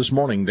rapids this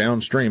morning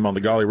downstream on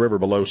the Gauley River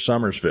below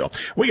Summersville.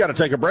 We got to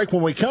take a break.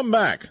 When we come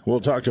back,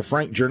 we'll talk to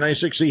Frank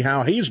Jernasik, see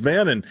how he's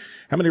been and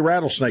how many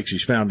rattlesnakes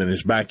he's found in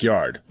his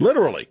backyard.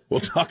 Literally.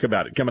 We'll talk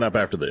about it coming up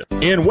after this.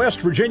 In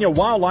West Virginia,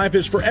 wildlife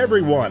is for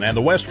everyone, and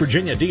the West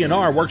Virginia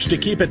DNR works to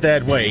keep it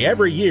that way.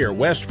 Every year,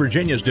 West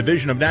Virginia's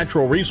Division of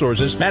Natural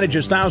Resources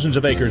manages thousands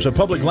of acres of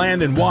public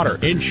land and water,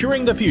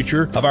 ensuring the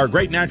future of our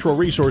great natural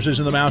resources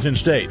in the Mountain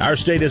State. Our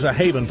state is a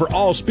haven for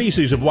all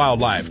species of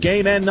wildlife,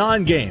 game and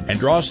non-game, and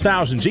draws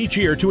thousands each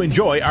year to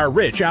enjoy our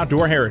rich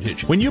outdoor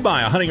heritage. When you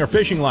buy a hunting or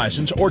fishing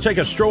license or take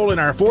a stroll in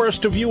our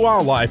forest to view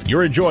wildlife,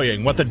 you're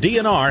enjoying what the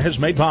DNR has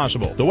made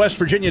possible. The West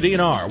Virginia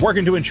DNR,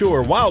 working to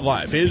ensure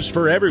wildlife is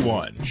for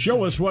everyone.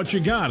 Show us what you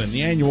got in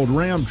the annual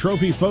Ram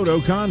Trophy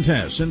Photo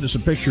Contest. Send us a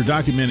picture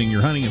documenting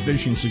your hunting and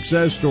fishing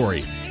success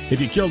story.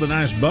 If you killed a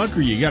nice buck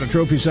or you got a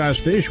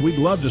trophy-sized fish, we'd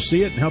love to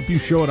see it and help you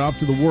show it off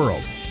to the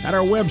world at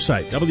our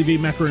website,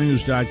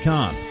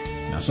 wvmetronews.com.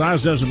 Now,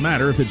 size doesn't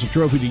matter. If it's a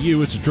trophy to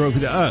you, it's a trophy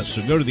to us.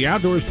 So go to the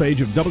outdoors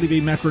page of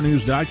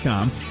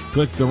wvmetronews.com,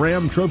 click the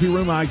Ram Trophy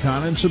Room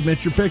icon, and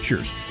submit your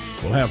pictures.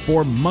 We'll have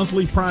 4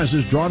 monthly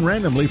prizes drawn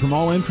randomly from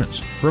all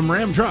entrants. From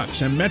Ram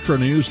Trucks and Metro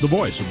News, the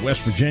voice of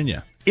West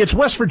Virginia. It's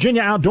West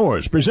Virginia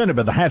Outdoors, presented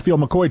by the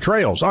Hatfield-McCoy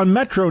Trails on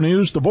Metro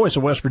News, the voice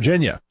of West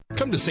Virginia.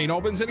 Come to St.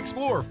 Albans and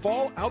explore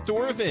fall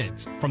outdoor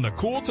events. From the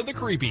cool to the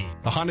creepy.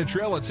 The Haunted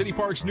Trail at City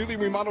Park's newly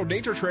remodeled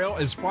Nature Trail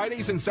is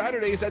Fridays and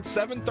Saturdays at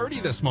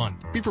 7:30 this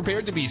month. Be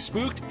prepared to be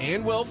spooked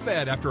and well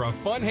fed after a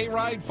fun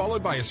hayride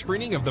followed by a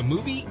screening of the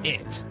movie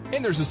It.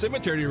 And there's a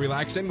cemetery to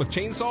relax in with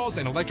chainsaws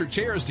and electric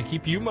chairs to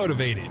keep you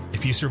motivated.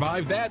 If you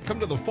survive that, come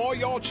to the Fall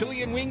Y'all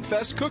Chili and Wing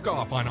Fest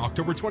Cook-Off on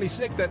October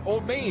 26th at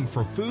Old Main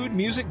for food,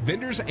 music,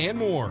 vendors, and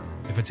more.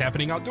 If it's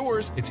happening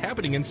outdoors, it's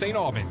happening in St.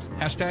 Albans.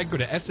 Hashtag go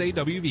to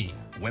SAWV.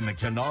 When the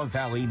Kanawha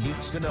Valley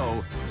needs to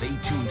know, they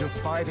tune to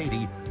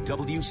 580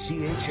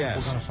 WCHS. We're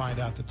going to find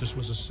out that this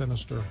was a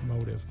sinister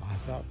motive. I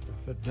thought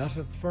if it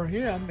doesn't for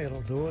him,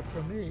 it'll do it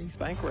for me.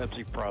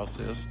 Bankruptcy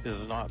process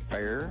is not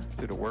fair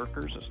to the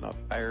workers. It's not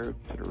fair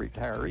to the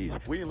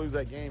retirees. We didn't lose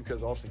that game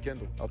because Austin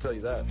Kendall. I'll tell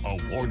you that.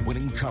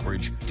 Award-winning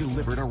coverage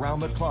delivered around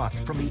the clock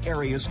from the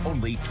area's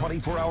only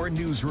 24-hour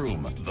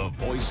newsroom. The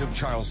voice of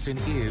Charleston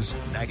is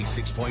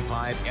 96.5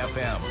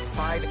 FM,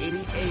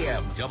 580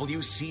 AM,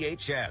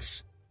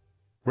 WCHS.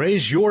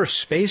 Raise your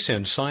space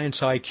and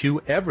science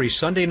IQ every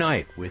Sunday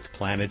night with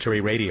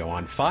Planetary Radio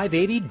on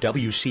 580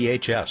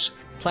 WCHS.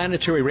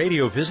 Planetary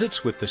Radio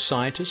visits with the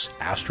scientists,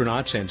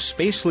 astronauts, and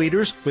space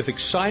leaders with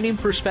exciting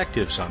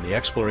perspectives on the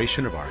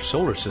exploration of our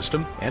solar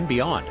system and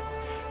beyond.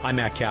 I'm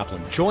Matt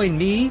Kaplan. Join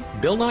me,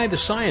 Bill Nye the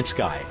Science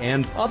Guy,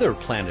 and other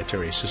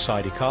Planetary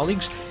Society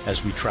colleagues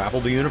as we travel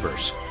the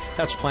universe.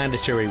 That's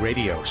Planetary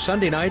Radio,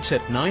 Sunday nights at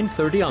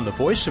 9:30 on the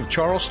Voice of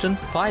Charleston,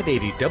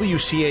 580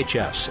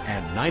 WCHS,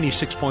 and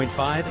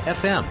 96.5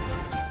 FM.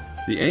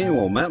 The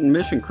annual Mountain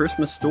Mission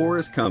Christmas store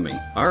is coming.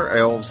 Our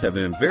elves have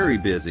been very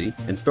busy,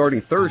 and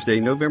starting Thursday,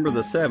 November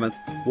the 7th,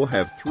 we'll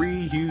have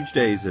 3 huge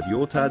days of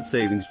Yuletide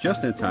savings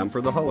just in time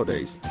for the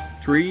holidays.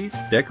 Trees,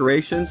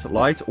 decorations,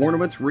 lights,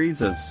 ornaments,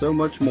 wreaths, and so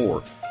much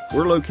more.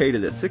 We're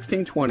located at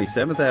 1620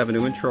 7th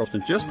Avenue in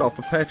Charleston, just off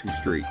of Patrick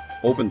Street.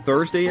 Open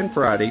Thursday and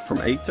Friday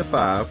from 8 to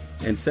 5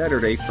 and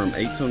Saturday from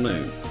 8 till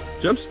noon.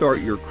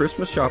 Jumpstart your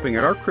Christmas shopping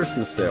at our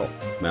Christmas sale.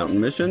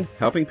 Mountain Mission,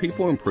 helping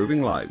people,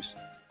 improving lives.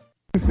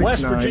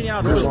 West Virginia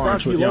Outdoors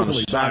brought to you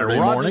locally by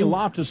Rodney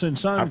Loftus and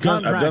Son I've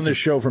done this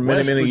show for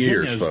many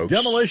years, folks.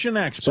 Demolition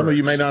experts. Some of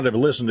you may not have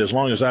listened as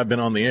long as I've been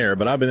on the air,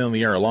 but I've been on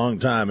the air a long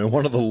time. And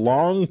one of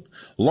the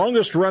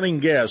longest running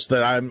guests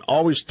that I'm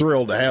always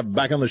thrilled to have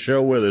back on the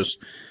show with us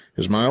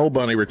is my old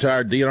buddy,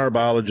 retired DNR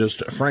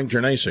biologist Frank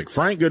Jernasik.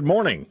 Frank, good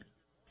morning.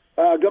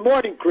 Good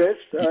morning, Chris.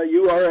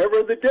 You are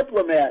ever the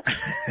diplomat.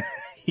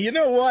 You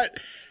know what?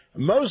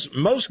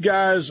 Most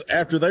guys,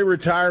 after they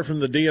retire from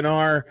the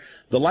DNR,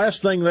 the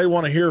last thing they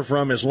want to hear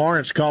from is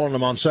Lawrence calling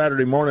them on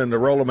Saturday morning to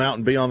roll them out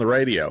and be on the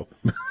radio.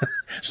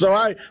 So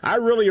I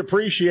really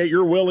appreciate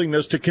your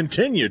willingness to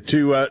continue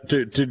to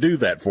do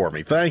that for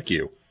me. Thank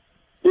you.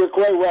 You're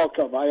quite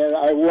welcome.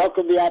 I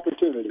welcome the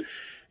opportunity.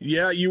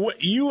 Yeah,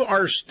 you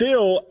are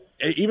still,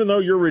 even though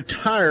you're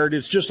retired,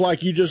 it's just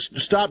like you just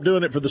stopped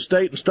doing it for the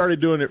state and started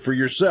doing it for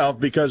yourself,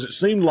 because it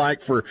seemed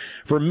like for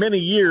many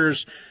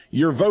years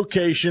your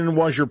vocation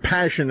was your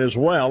passion as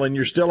well, and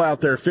you're still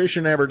out there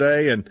fishing every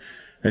day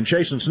and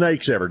chasing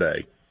snakes every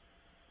day.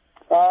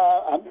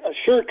 I'm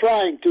sure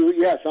trying to.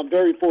 Yes, I'm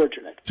very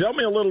fortunate. Tell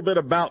me a little bit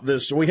about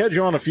this. We had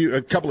you on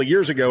a couple of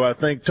years ago, I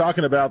think,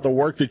 talking about the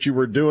work that you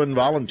were doing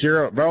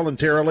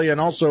voluntarily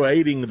and also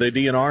aiding the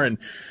DNR and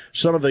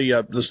some of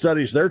the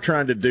studies they're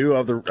trying to do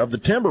of the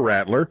timber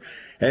rattler.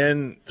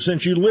 And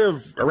since you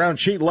live around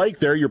Cheat Lake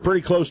there, you're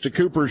pretty close to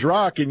Cooper's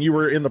Rock, and you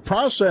were in the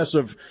process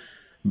of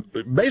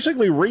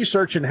basically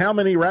researching how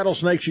many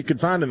rattlesnakes you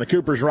could find in the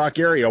Cooper's Rock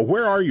area.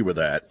 Where are you with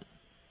that?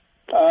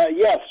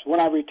 Yes, when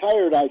I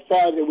retired, I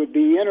thought it would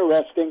be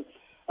interesting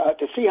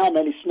to see how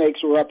many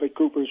snakes were up at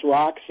Cooper's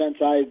Rock, since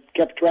I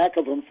kept track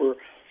of them for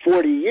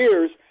 40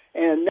 years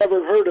and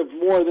never heard of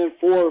more than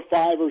 4 or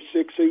 5 or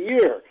 6 a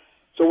year.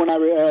 So when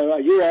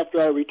a year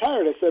after I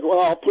retired, I said,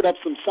 well, I'll put up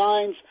some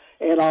signs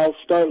and I'll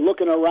start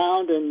looking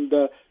around and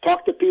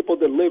talk to people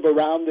that live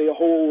around the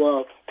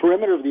whole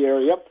perimeter of the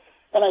area.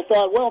 And I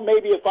thought, well,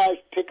 maybe if I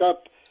pick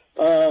up,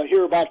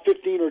 hear about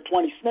 15 or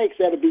 20 snakes,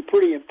 that would be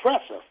pretty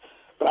impressive.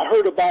 But I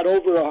heard about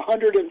over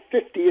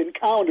 150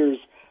 encounters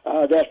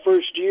that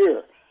first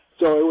year.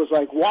 So it was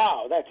like,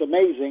 wow, that's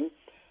amazing.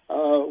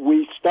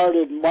 We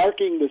started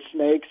marking the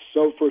snakes.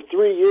 So for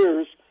 3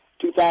 years,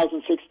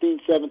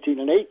 2016, 17,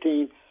 and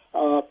 18,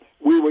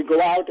 we would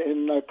go out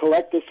and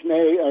collect the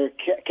snake or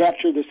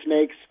capture the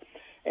snakes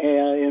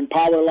in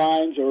power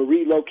lines or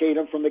relocate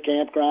them from the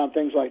campground,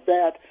 things like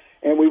that.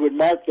 And we would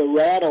mark the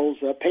rattles,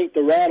 paint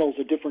the rattles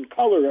a different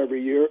color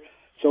every year.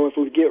 So if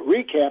we get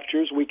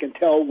recaptures, we can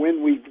tell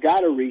when we've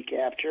got a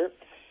recapture.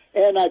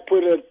 And I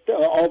put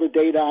all the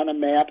data on a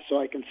map so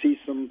I can see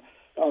some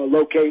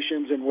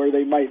locations and where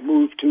they might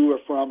move to or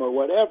from or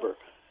whatever.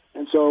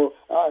 And so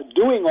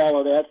doing all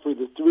of that for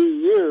the 3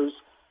 years,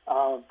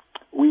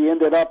 we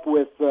ended up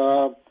with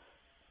over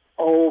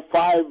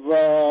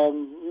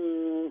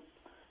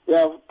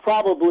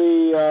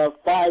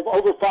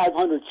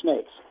 500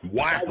 snakes.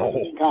 Wow!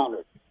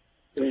 Encountered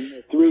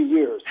in 3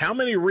 years. How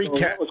many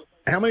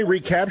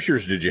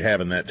recaptures did you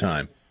have in that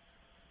time?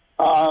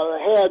 I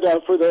had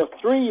for the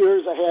 3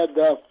 years I had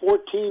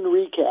 14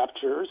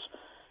 recaptures,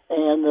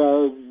 and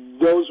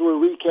those were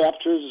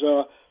recaptures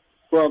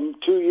from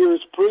 2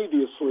 years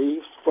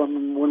previously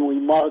from when we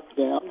marked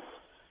them.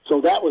 So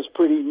that was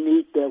pretty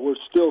neat that we're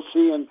still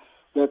seeing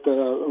that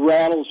the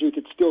rattles, you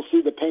could still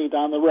see the paint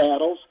on the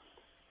rattles.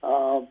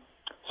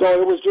 So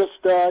it was just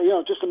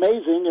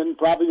amazing, and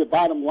probably the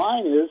bottom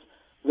line is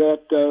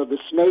that the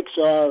snakes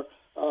are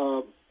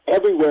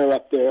everywhere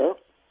up there.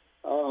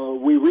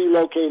 We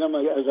relocate them,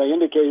 as I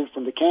indicated,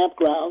 from the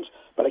campgrounds,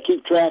 but I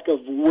keep track of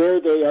where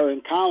they are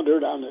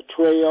encountered on the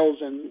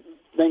trails and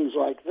things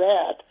like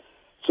that,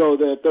 so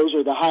that those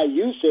are the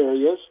high-use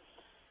areas.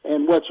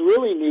 And what's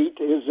really neat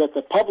is that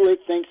the public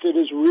thinks it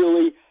is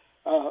really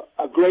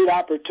a great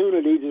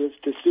opportunity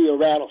to see a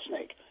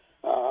rattlesnake.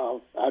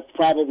 I've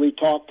probably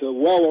talked to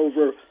well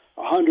over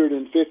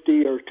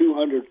 150 or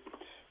 200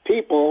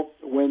 people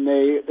when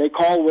they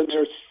call when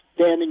they're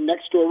standing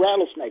next to a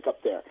rattlesnake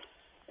up there.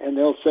 And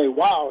they'll say,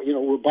 wow,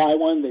 we'll buy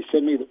one. They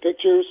send me the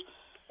pictures.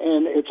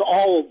 And it's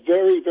all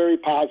very, very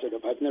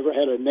positive. I've never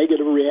had a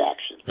negative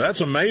reaction. That's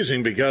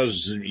amazing,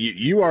 because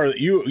you are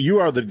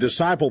the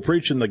disciple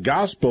preaching the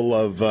gospel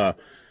of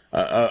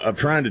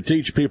trying to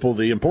teach people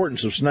the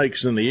importance of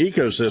snakes in the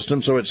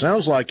ecosystem. So it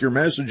sounds like your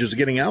message is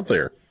getting out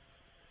there.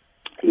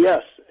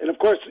 Yes, and of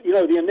course,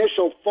 the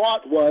initial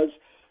thought was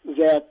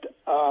that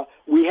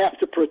we have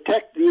to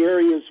protect the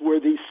areas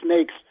where these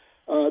snakes,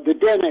 the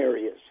den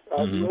areas.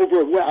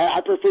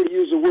 I prefer to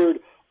use the word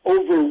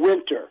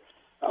overwinter.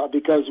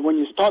 Because when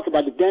you talk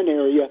about the den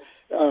area,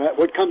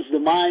 what comes to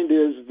mind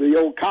is the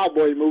old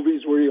cowboy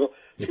movies where you'll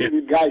see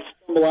the guy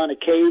stumble on a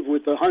cave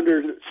with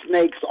 100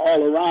 snakes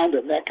all around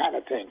him, that kind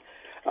of thing.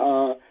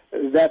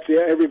 That's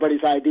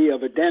everybody's idea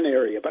of a den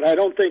area. But I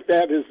don't think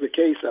that is the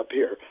case up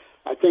here.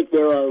 I think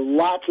there are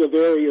lots of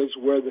areas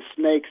where the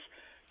snakes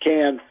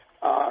can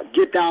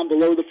get down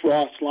below the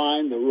frost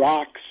line. The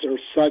rocks are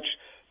such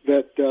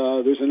that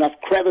there's enough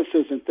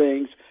crevices and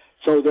things,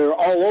 so they're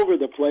all over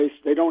the place.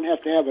 They don't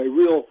have to have a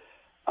real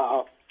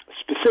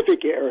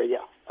specific area.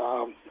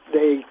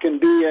 They can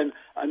be in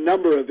a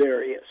number of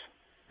areas.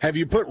 Have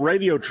you put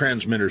radio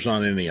transmitters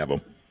on any of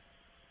them?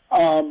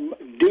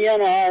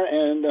 DNR,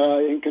 and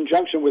in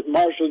conjunction with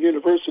Marshall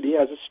University,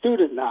 has a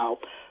student now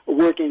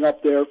working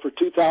up there for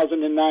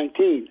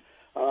 2019.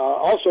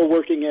 Also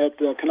working at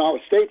Kanawha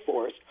State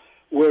Forest,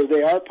 where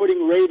they are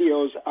putting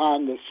radios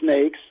on the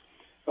snakes.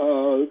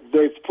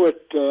 They've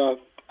put,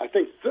 I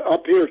think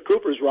up here at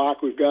Cooper's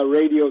Rock, we've got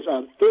radios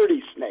on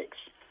 30 snakes.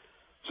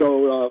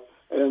 So,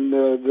 and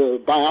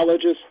the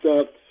biologist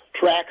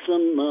tracks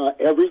them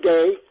every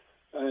day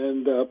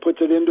and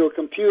puts it into a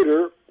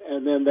computer,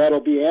 and then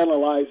that'll be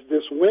analyzed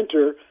this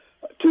winter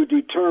to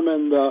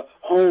determine the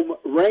home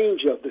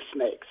range of the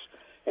snakes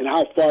and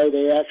how far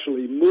they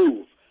actually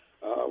move.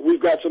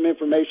 We've got some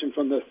information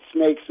from the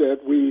snakes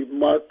that we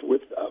marked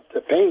with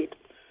the paint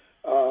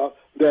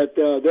that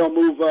they'll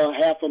move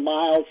half a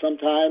mile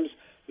sometimes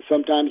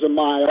a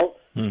mile,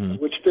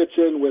 which fits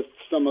in with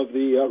some of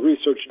the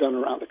research done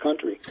around the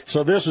country.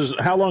 So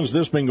how long has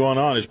this been going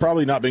on? It's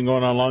probably not been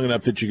going on long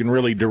enough that you can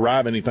really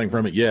derive anything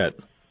from it yet.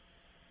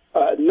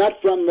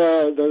 Not from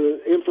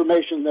the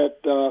information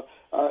that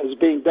is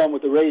being done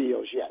with the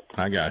radios yet.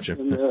 I got you.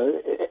 And,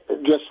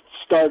 it just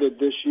started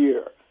this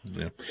year.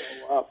 Yeah.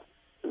 So,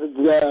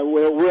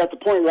 we're at the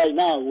point right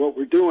now, what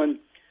we're doing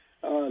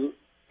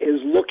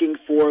is looking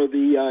for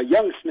the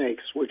young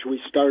snakes, which we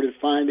started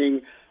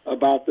finding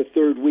about the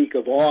third week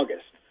of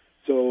August.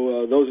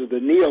 So those are the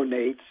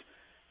neonates,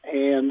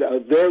 and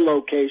their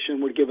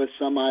location would give us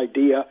some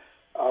idea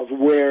of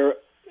where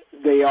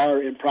they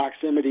are in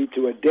proximity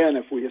to a den.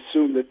 If we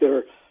assume that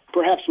they're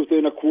perhaps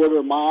within a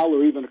quarter mile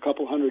or even a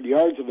couple hundred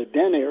yards of a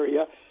den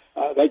area,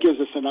 that gives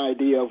us an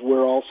idea of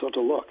where also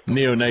to look.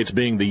 Neonates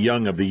being the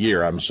young of the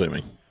year, I'm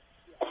assuming.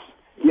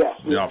 Yes,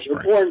 the offspring.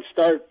 They're born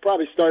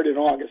probably start in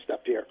August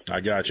up here. I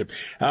got you.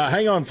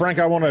 Hang on, Frank.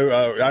 I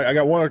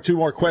got one or two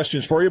more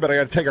questions for you, but I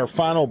got to take our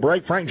final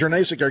break. Frank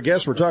Jernasik, our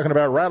guest. We're talking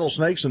about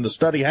rattlesnakes and the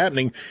study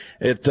happening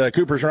at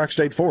Cooper's Rock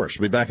State Forest.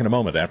 We'll be back in a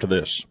moment after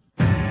this.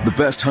 The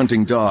best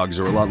hunting dogs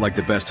are a lot like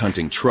the best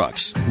hunting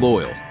trucks.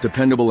 Loyal,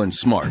 dependable, and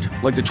smart,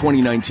 like the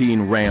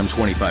 2019 Ram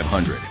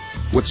 2500.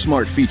 With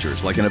smart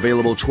features like an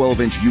available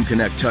 12-inch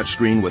Uconnect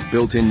touchscreen with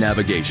built-in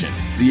navigation,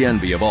 the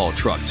envy of all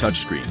truck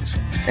touchscreens.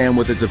 And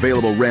with its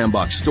available Ram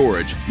box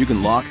storage, you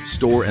can lock,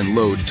 store, and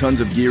load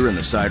tons of gear in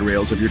the side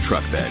rails of your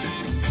truck bed.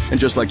 And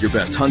just like your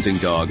best hunting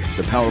dog,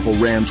 the powerful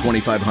Ram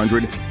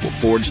 2500 will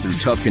forge through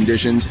tough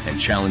conditions and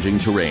challenging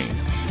terrain.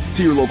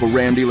 See your local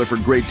Ram dealer for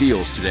great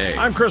deals today.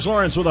 I'm Chris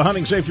Lawrence with a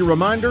hunting safety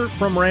reminder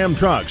from Ram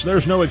Trucks.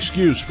 There's no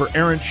excuse for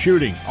errant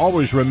shooting.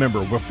 Always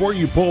remember, before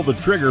you pull the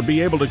trigger,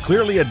 be able to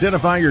clearly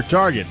identify your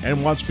target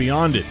and what's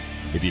beyond it.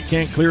 If you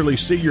can't clearly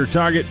see your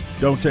target,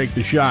 don't take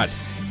the shot.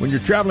 When you're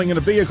traveling in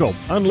a vehicle,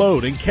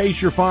 unload and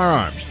case your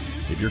firearms.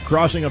 If you're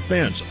crossing a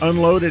fence,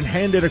 unload and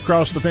hand it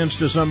across the fence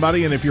to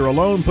somebody, and if you're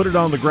alone, put it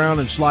on the ground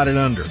and slide it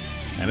under.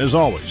 And as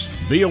always,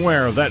 be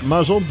aware of that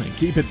muzzle and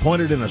keep it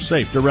pointed in a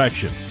safe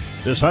direction.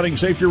 This hunting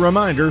safety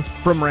reminder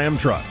from Ram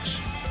Trucks.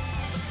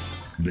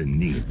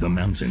 Beneath the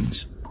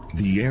mountains,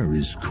 the air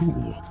is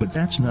cool, but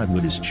that's not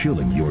what is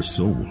chilling your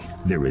soul.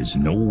 There is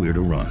nowhere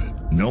to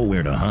run,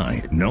 nowhere to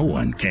hide. No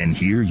one can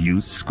hear you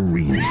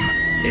scream.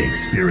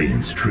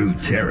 Experience true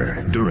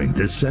terror during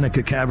the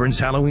Seneca Caverns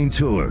Halloween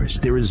Tours.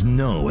 There is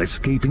no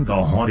escaping the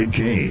haunted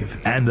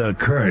cave and the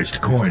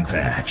cursed corn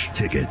patch.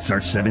 Tickets are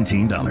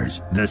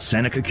 $17. The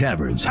Seneca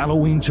Caverns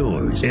Halloween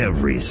Tours,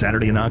 every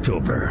Saturday in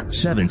October,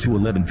 7 to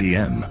 11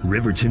 p.m.,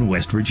 Riverton,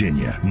 West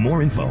Virginia.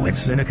 More info at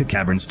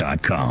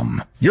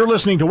SenecaCaverns.com. You're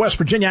listening to West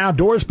Virginia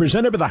Outdoors,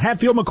 presented by the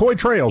Hatfield McCoy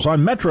Trails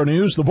on Metro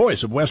News, the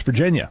voice of West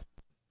Virginia.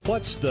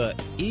 What's the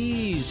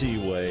easy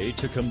way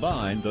to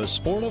combine the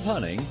sport of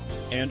hunting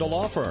and a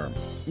law firm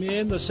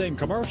in the same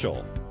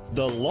commercial?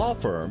 The law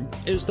firm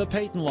is the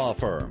Peyton Law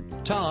Firm,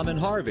 Tom and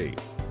Harvey.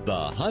 The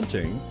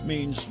hunting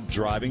means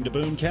driving to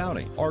Boone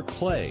County or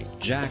Clay,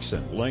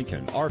 Jackson,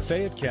 Lincoln, or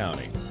Fayette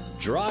County.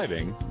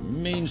 Driving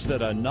means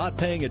that a not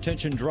paying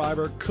attention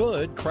driver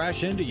could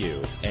crash into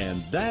you, and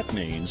that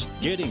means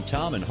getting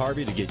Tom and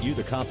Harvey to get you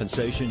the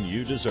compensation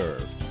you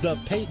deserve. The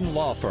Peyton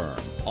Law Firm,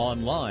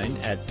 online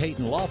at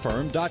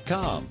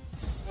PeytonLawFirm.com.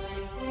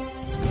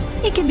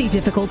 It can be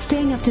difficult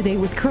staying up to date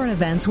with current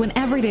events when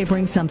every day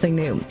brings something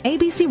new.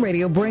 ABC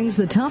Radio brings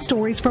the top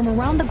stories from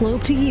around the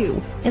globe to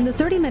you. In the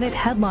 30-minute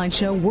headline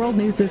show, World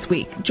News This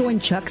Week, join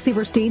Chuck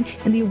Severstein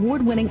and the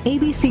award-winning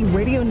ABC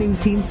Radio News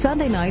team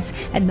Sunday nights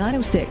at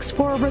 9:06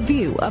 for a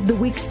review of the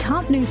week's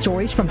top news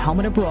stories from home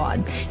and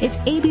abroad. It's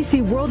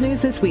ABC World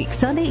News This Week,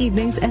 Sunday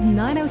evenings at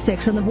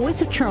 9:06 on the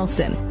Voice of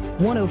Charleston,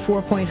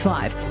 104.5,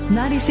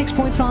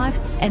 96.5,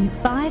 and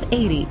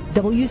 580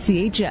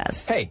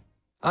 WCHS. Hey,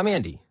 I'm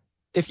Andy.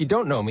 If you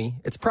don't know me,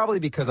 it's probably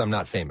because I'm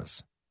not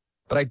famous.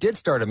 But I did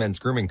start a men's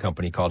grooming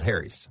company called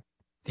Harry's.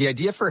 The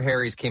idea for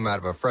Harry's came out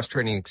of a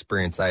frustrating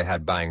experience I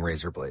had buying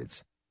razor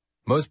blades.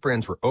 Most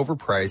brands were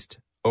overpriced,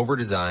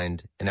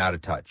 overdesigned, and out of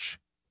touch.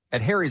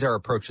 At Harry's, our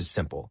approach is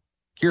simple.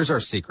 Here's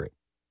our secret.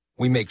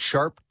 We make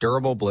sharp,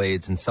 durable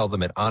blades and sell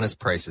them at honest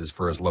prices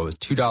for as low as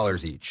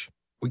 $2 each.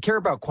 We care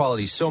about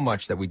quality so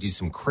much that we do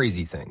some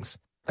crazy things,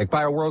 like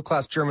buy a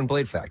world-class German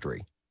blade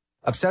factory.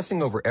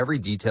 Obsessing over every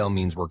detail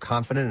means we're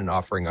confident in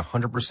offering a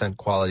 100%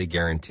 quality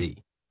guarantee.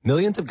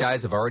 Millions of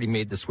guys have already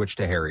made the switch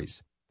to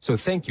Harry's, so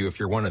thank you if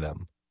you're one of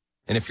them.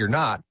 And if you're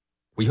not,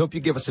 we hope you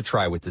give us a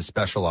try with this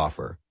special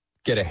offer.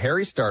 Get a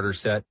Harry's starter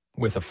set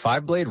with a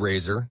 5-blade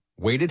razor,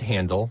 weighted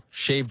handle,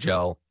 shave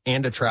gel,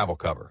 and a travel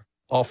cover,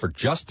 all for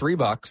just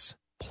 $3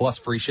 plus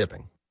free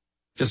shipping.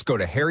 Just go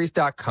to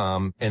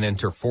harrys.com and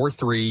enter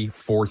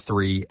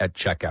 4343 at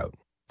checkout.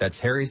 That's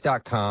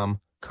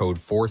harrys.com, code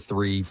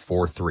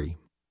 4343.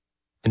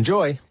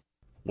 Enjoy.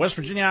 West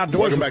Virginia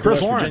Outdoors with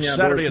Chris Lawrence,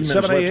 Saturday at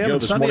 7 a.m.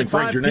 and Sunday at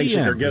 5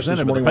 p.m. Our guest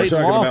this morning, we're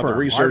talking about the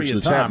research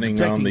that's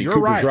happening on the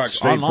Cooper's Rock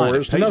State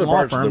Forest and other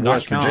parts of the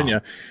West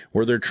Virginia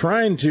where they're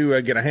trying to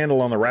get a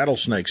handle on the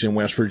rattlesnakes in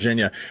West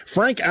Virginia.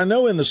 Frank, I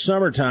know in the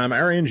summertime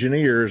our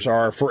engineers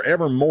are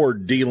forevermore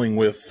dealing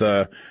with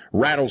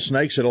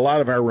rattlesnakes at a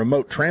lot of our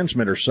remote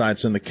transmitter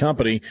sites in the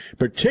company,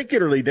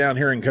 particularly down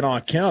here in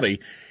Kanawha County.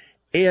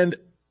 And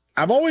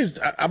I've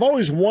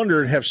always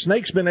wondered, have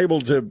snakes been able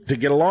to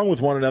get along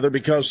with one another?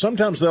 Because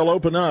sometimes they'll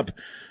open up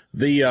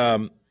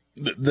the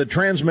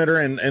transmitter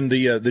and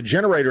the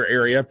generator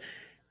area,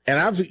 and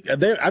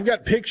I've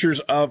got pictures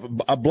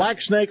of a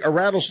black snake, a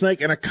rattlesnake,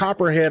 and a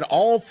copperhead,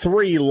 all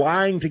three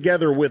lying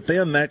together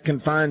within that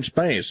confined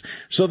space.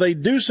 So they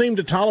do seem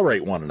to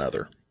tolerate one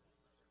another.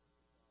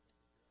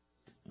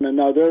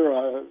 Now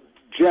they're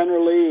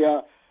generally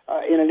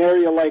in an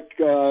area like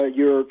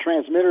your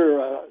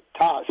transmitter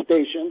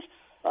stations.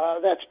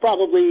 That's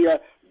probably a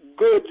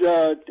good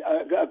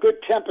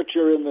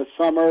temperature in the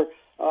summer,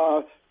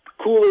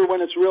 cooler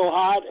when it's real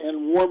hot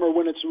and warmer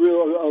when it's a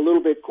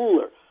little bit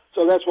cooler.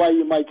 So that's why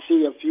you might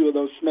see a few of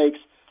those snakes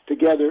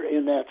together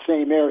in that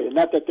same area.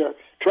 Not that they're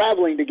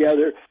traveling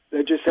together;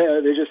 they just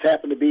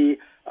happen to be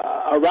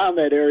around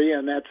that area,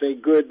 and that's a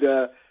good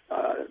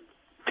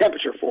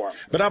temperature for them.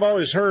 But I've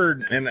always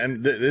heard,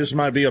 and this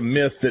might be a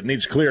myth that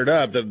needs cleared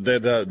up,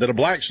 that a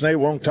black snake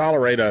won't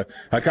tolerate a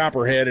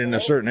copperhead in a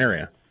certain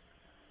area.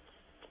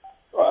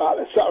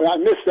 Sorry, I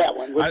missed that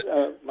one.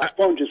 My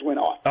phone just went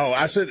off. Oh,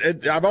 I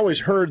said I've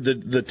always heard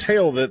the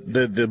tale that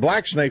the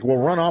black snake will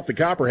run off the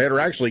copperhead or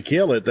actually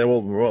kill it. They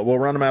will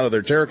run them out of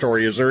their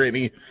territory. Is there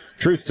any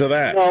truth to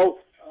that? No,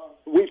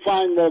 we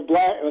find the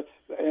black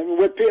and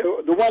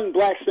the one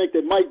black snake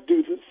that might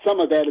do some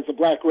of that is a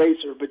black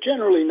racer, but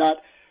generally not.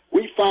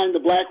 We find the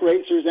black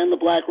racers and the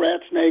black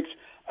rat snakes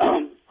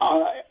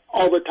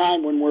all the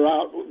time when we're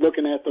out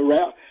looking at in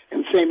the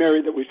same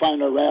area that we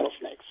find our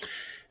rattlesnakes.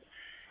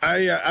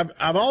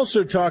 I've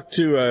also talked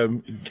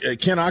to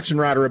Ken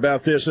Oxenrider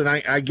about this, and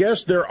I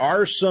guess there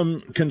are some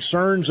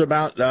concerns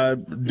about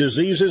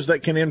diseases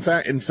that can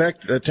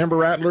infect timber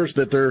rattlers,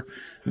 that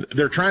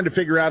they're trying to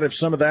figure out if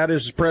some of that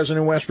is present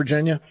in West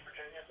Virginia.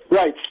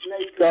 Right,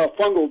 snake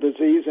fungal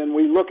disease, and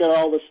we look at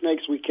all the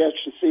snakes we catch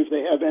to see if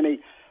they have any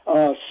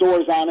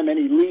sores on them,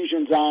 any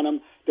lesions on them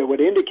that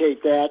would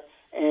indicate that.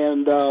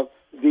 And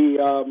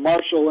the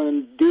Marshall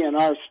and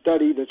DNR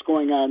study that's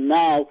going on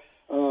now,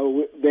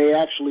 they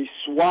actually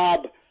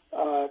swab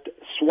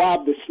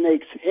the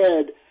snake's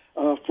head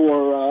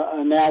for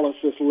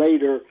analysis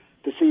later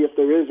to see if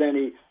there is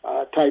any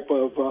type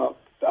of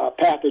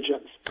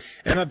pathogens.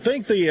 And I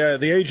think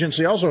the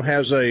agency also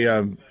has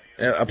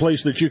a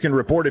place that you can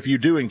report if you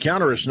do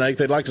encounter a snake.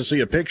 They'd like to see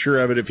a picture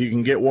of it if you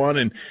can get one,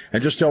 and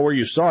just tell where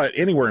you saw it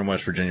anywhere in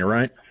West Virginia,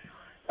 right?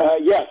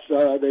 Yes,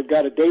 they've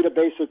got a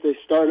database that they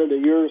started a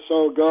year or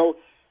so ago,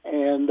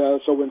 and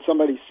so when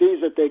somebody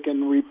sees it, they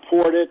can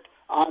report it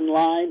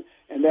online,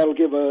 and that'll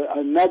give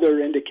another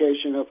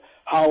indication of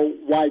how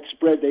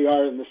widespread they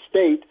are in the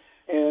state.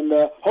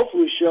 and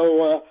hopefully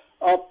show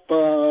up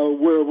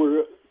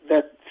where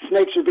that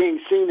snakes are being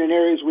seen in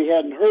areas we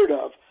hadn't heard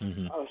of.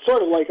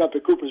 Sort of like up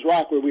at Cooper's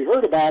Rock, where we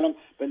heard about them,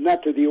 but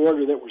not to the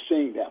order that we're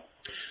seeing them.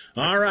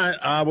 All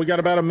right, we got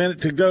about a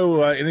minute to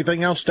go.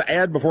 Anything else to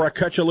add before I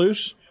cut you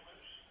loose?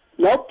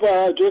 Nope.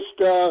 Just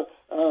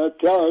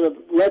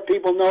let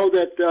people know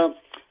that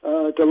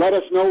to let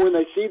us know when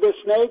they see the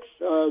snakes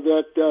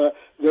that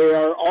they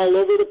are all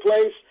over the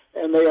place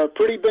and they are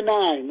pretty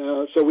benign.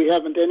 So we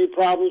haven't any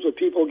problems with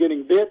people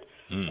getting bit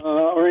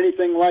or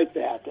anything like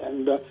that.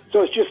 And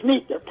so it's just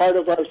neat. They're part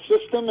of our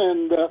system,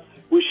 and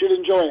we should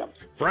enjoy them.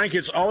 Frank,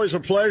 it's always a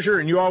pleasure,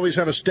 and you always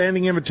have a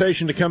standing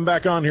invitation to come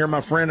back on here,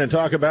 my friend, and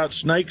talk about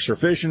snakes or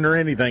fishing or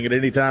anything at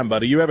any time,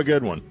 buddy. You have a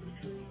good one.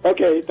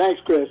 Okay,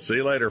 thanks, Chris. See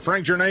you later.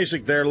 Frank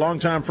Jernasik there,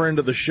 longtime friend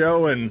of the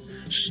show and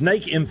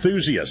snake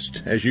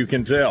enthusiast, as you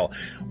can tell.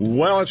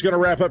 Well, it's going to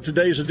wrap up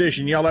today's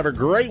edition. Y'all have a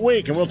great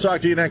week, and we'll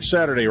talk to you next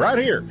Saturday right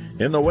here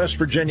in the West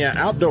Virginia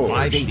Outdoors.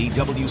 580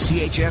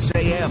 WCHS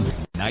AM,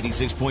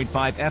 96.5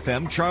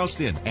 FM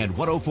Charleston, and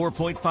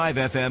 104.5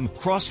 FM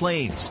Cross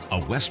Lanes,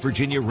 a West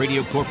Virginia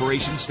Radio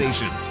Corporation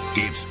station.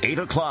 It's 8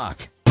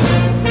 o'clock.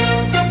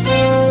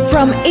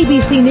 From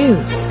ABC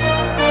News,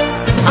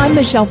 I'm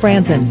Michelle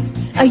Franzen.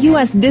 A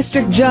U.S.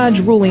 district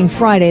judge ruling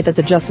Friday that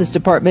the Justice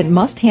Department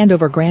must hand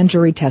over grand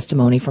jury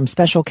testimony from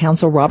special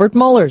counsel Robert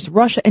Mueller's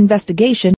Russia investigation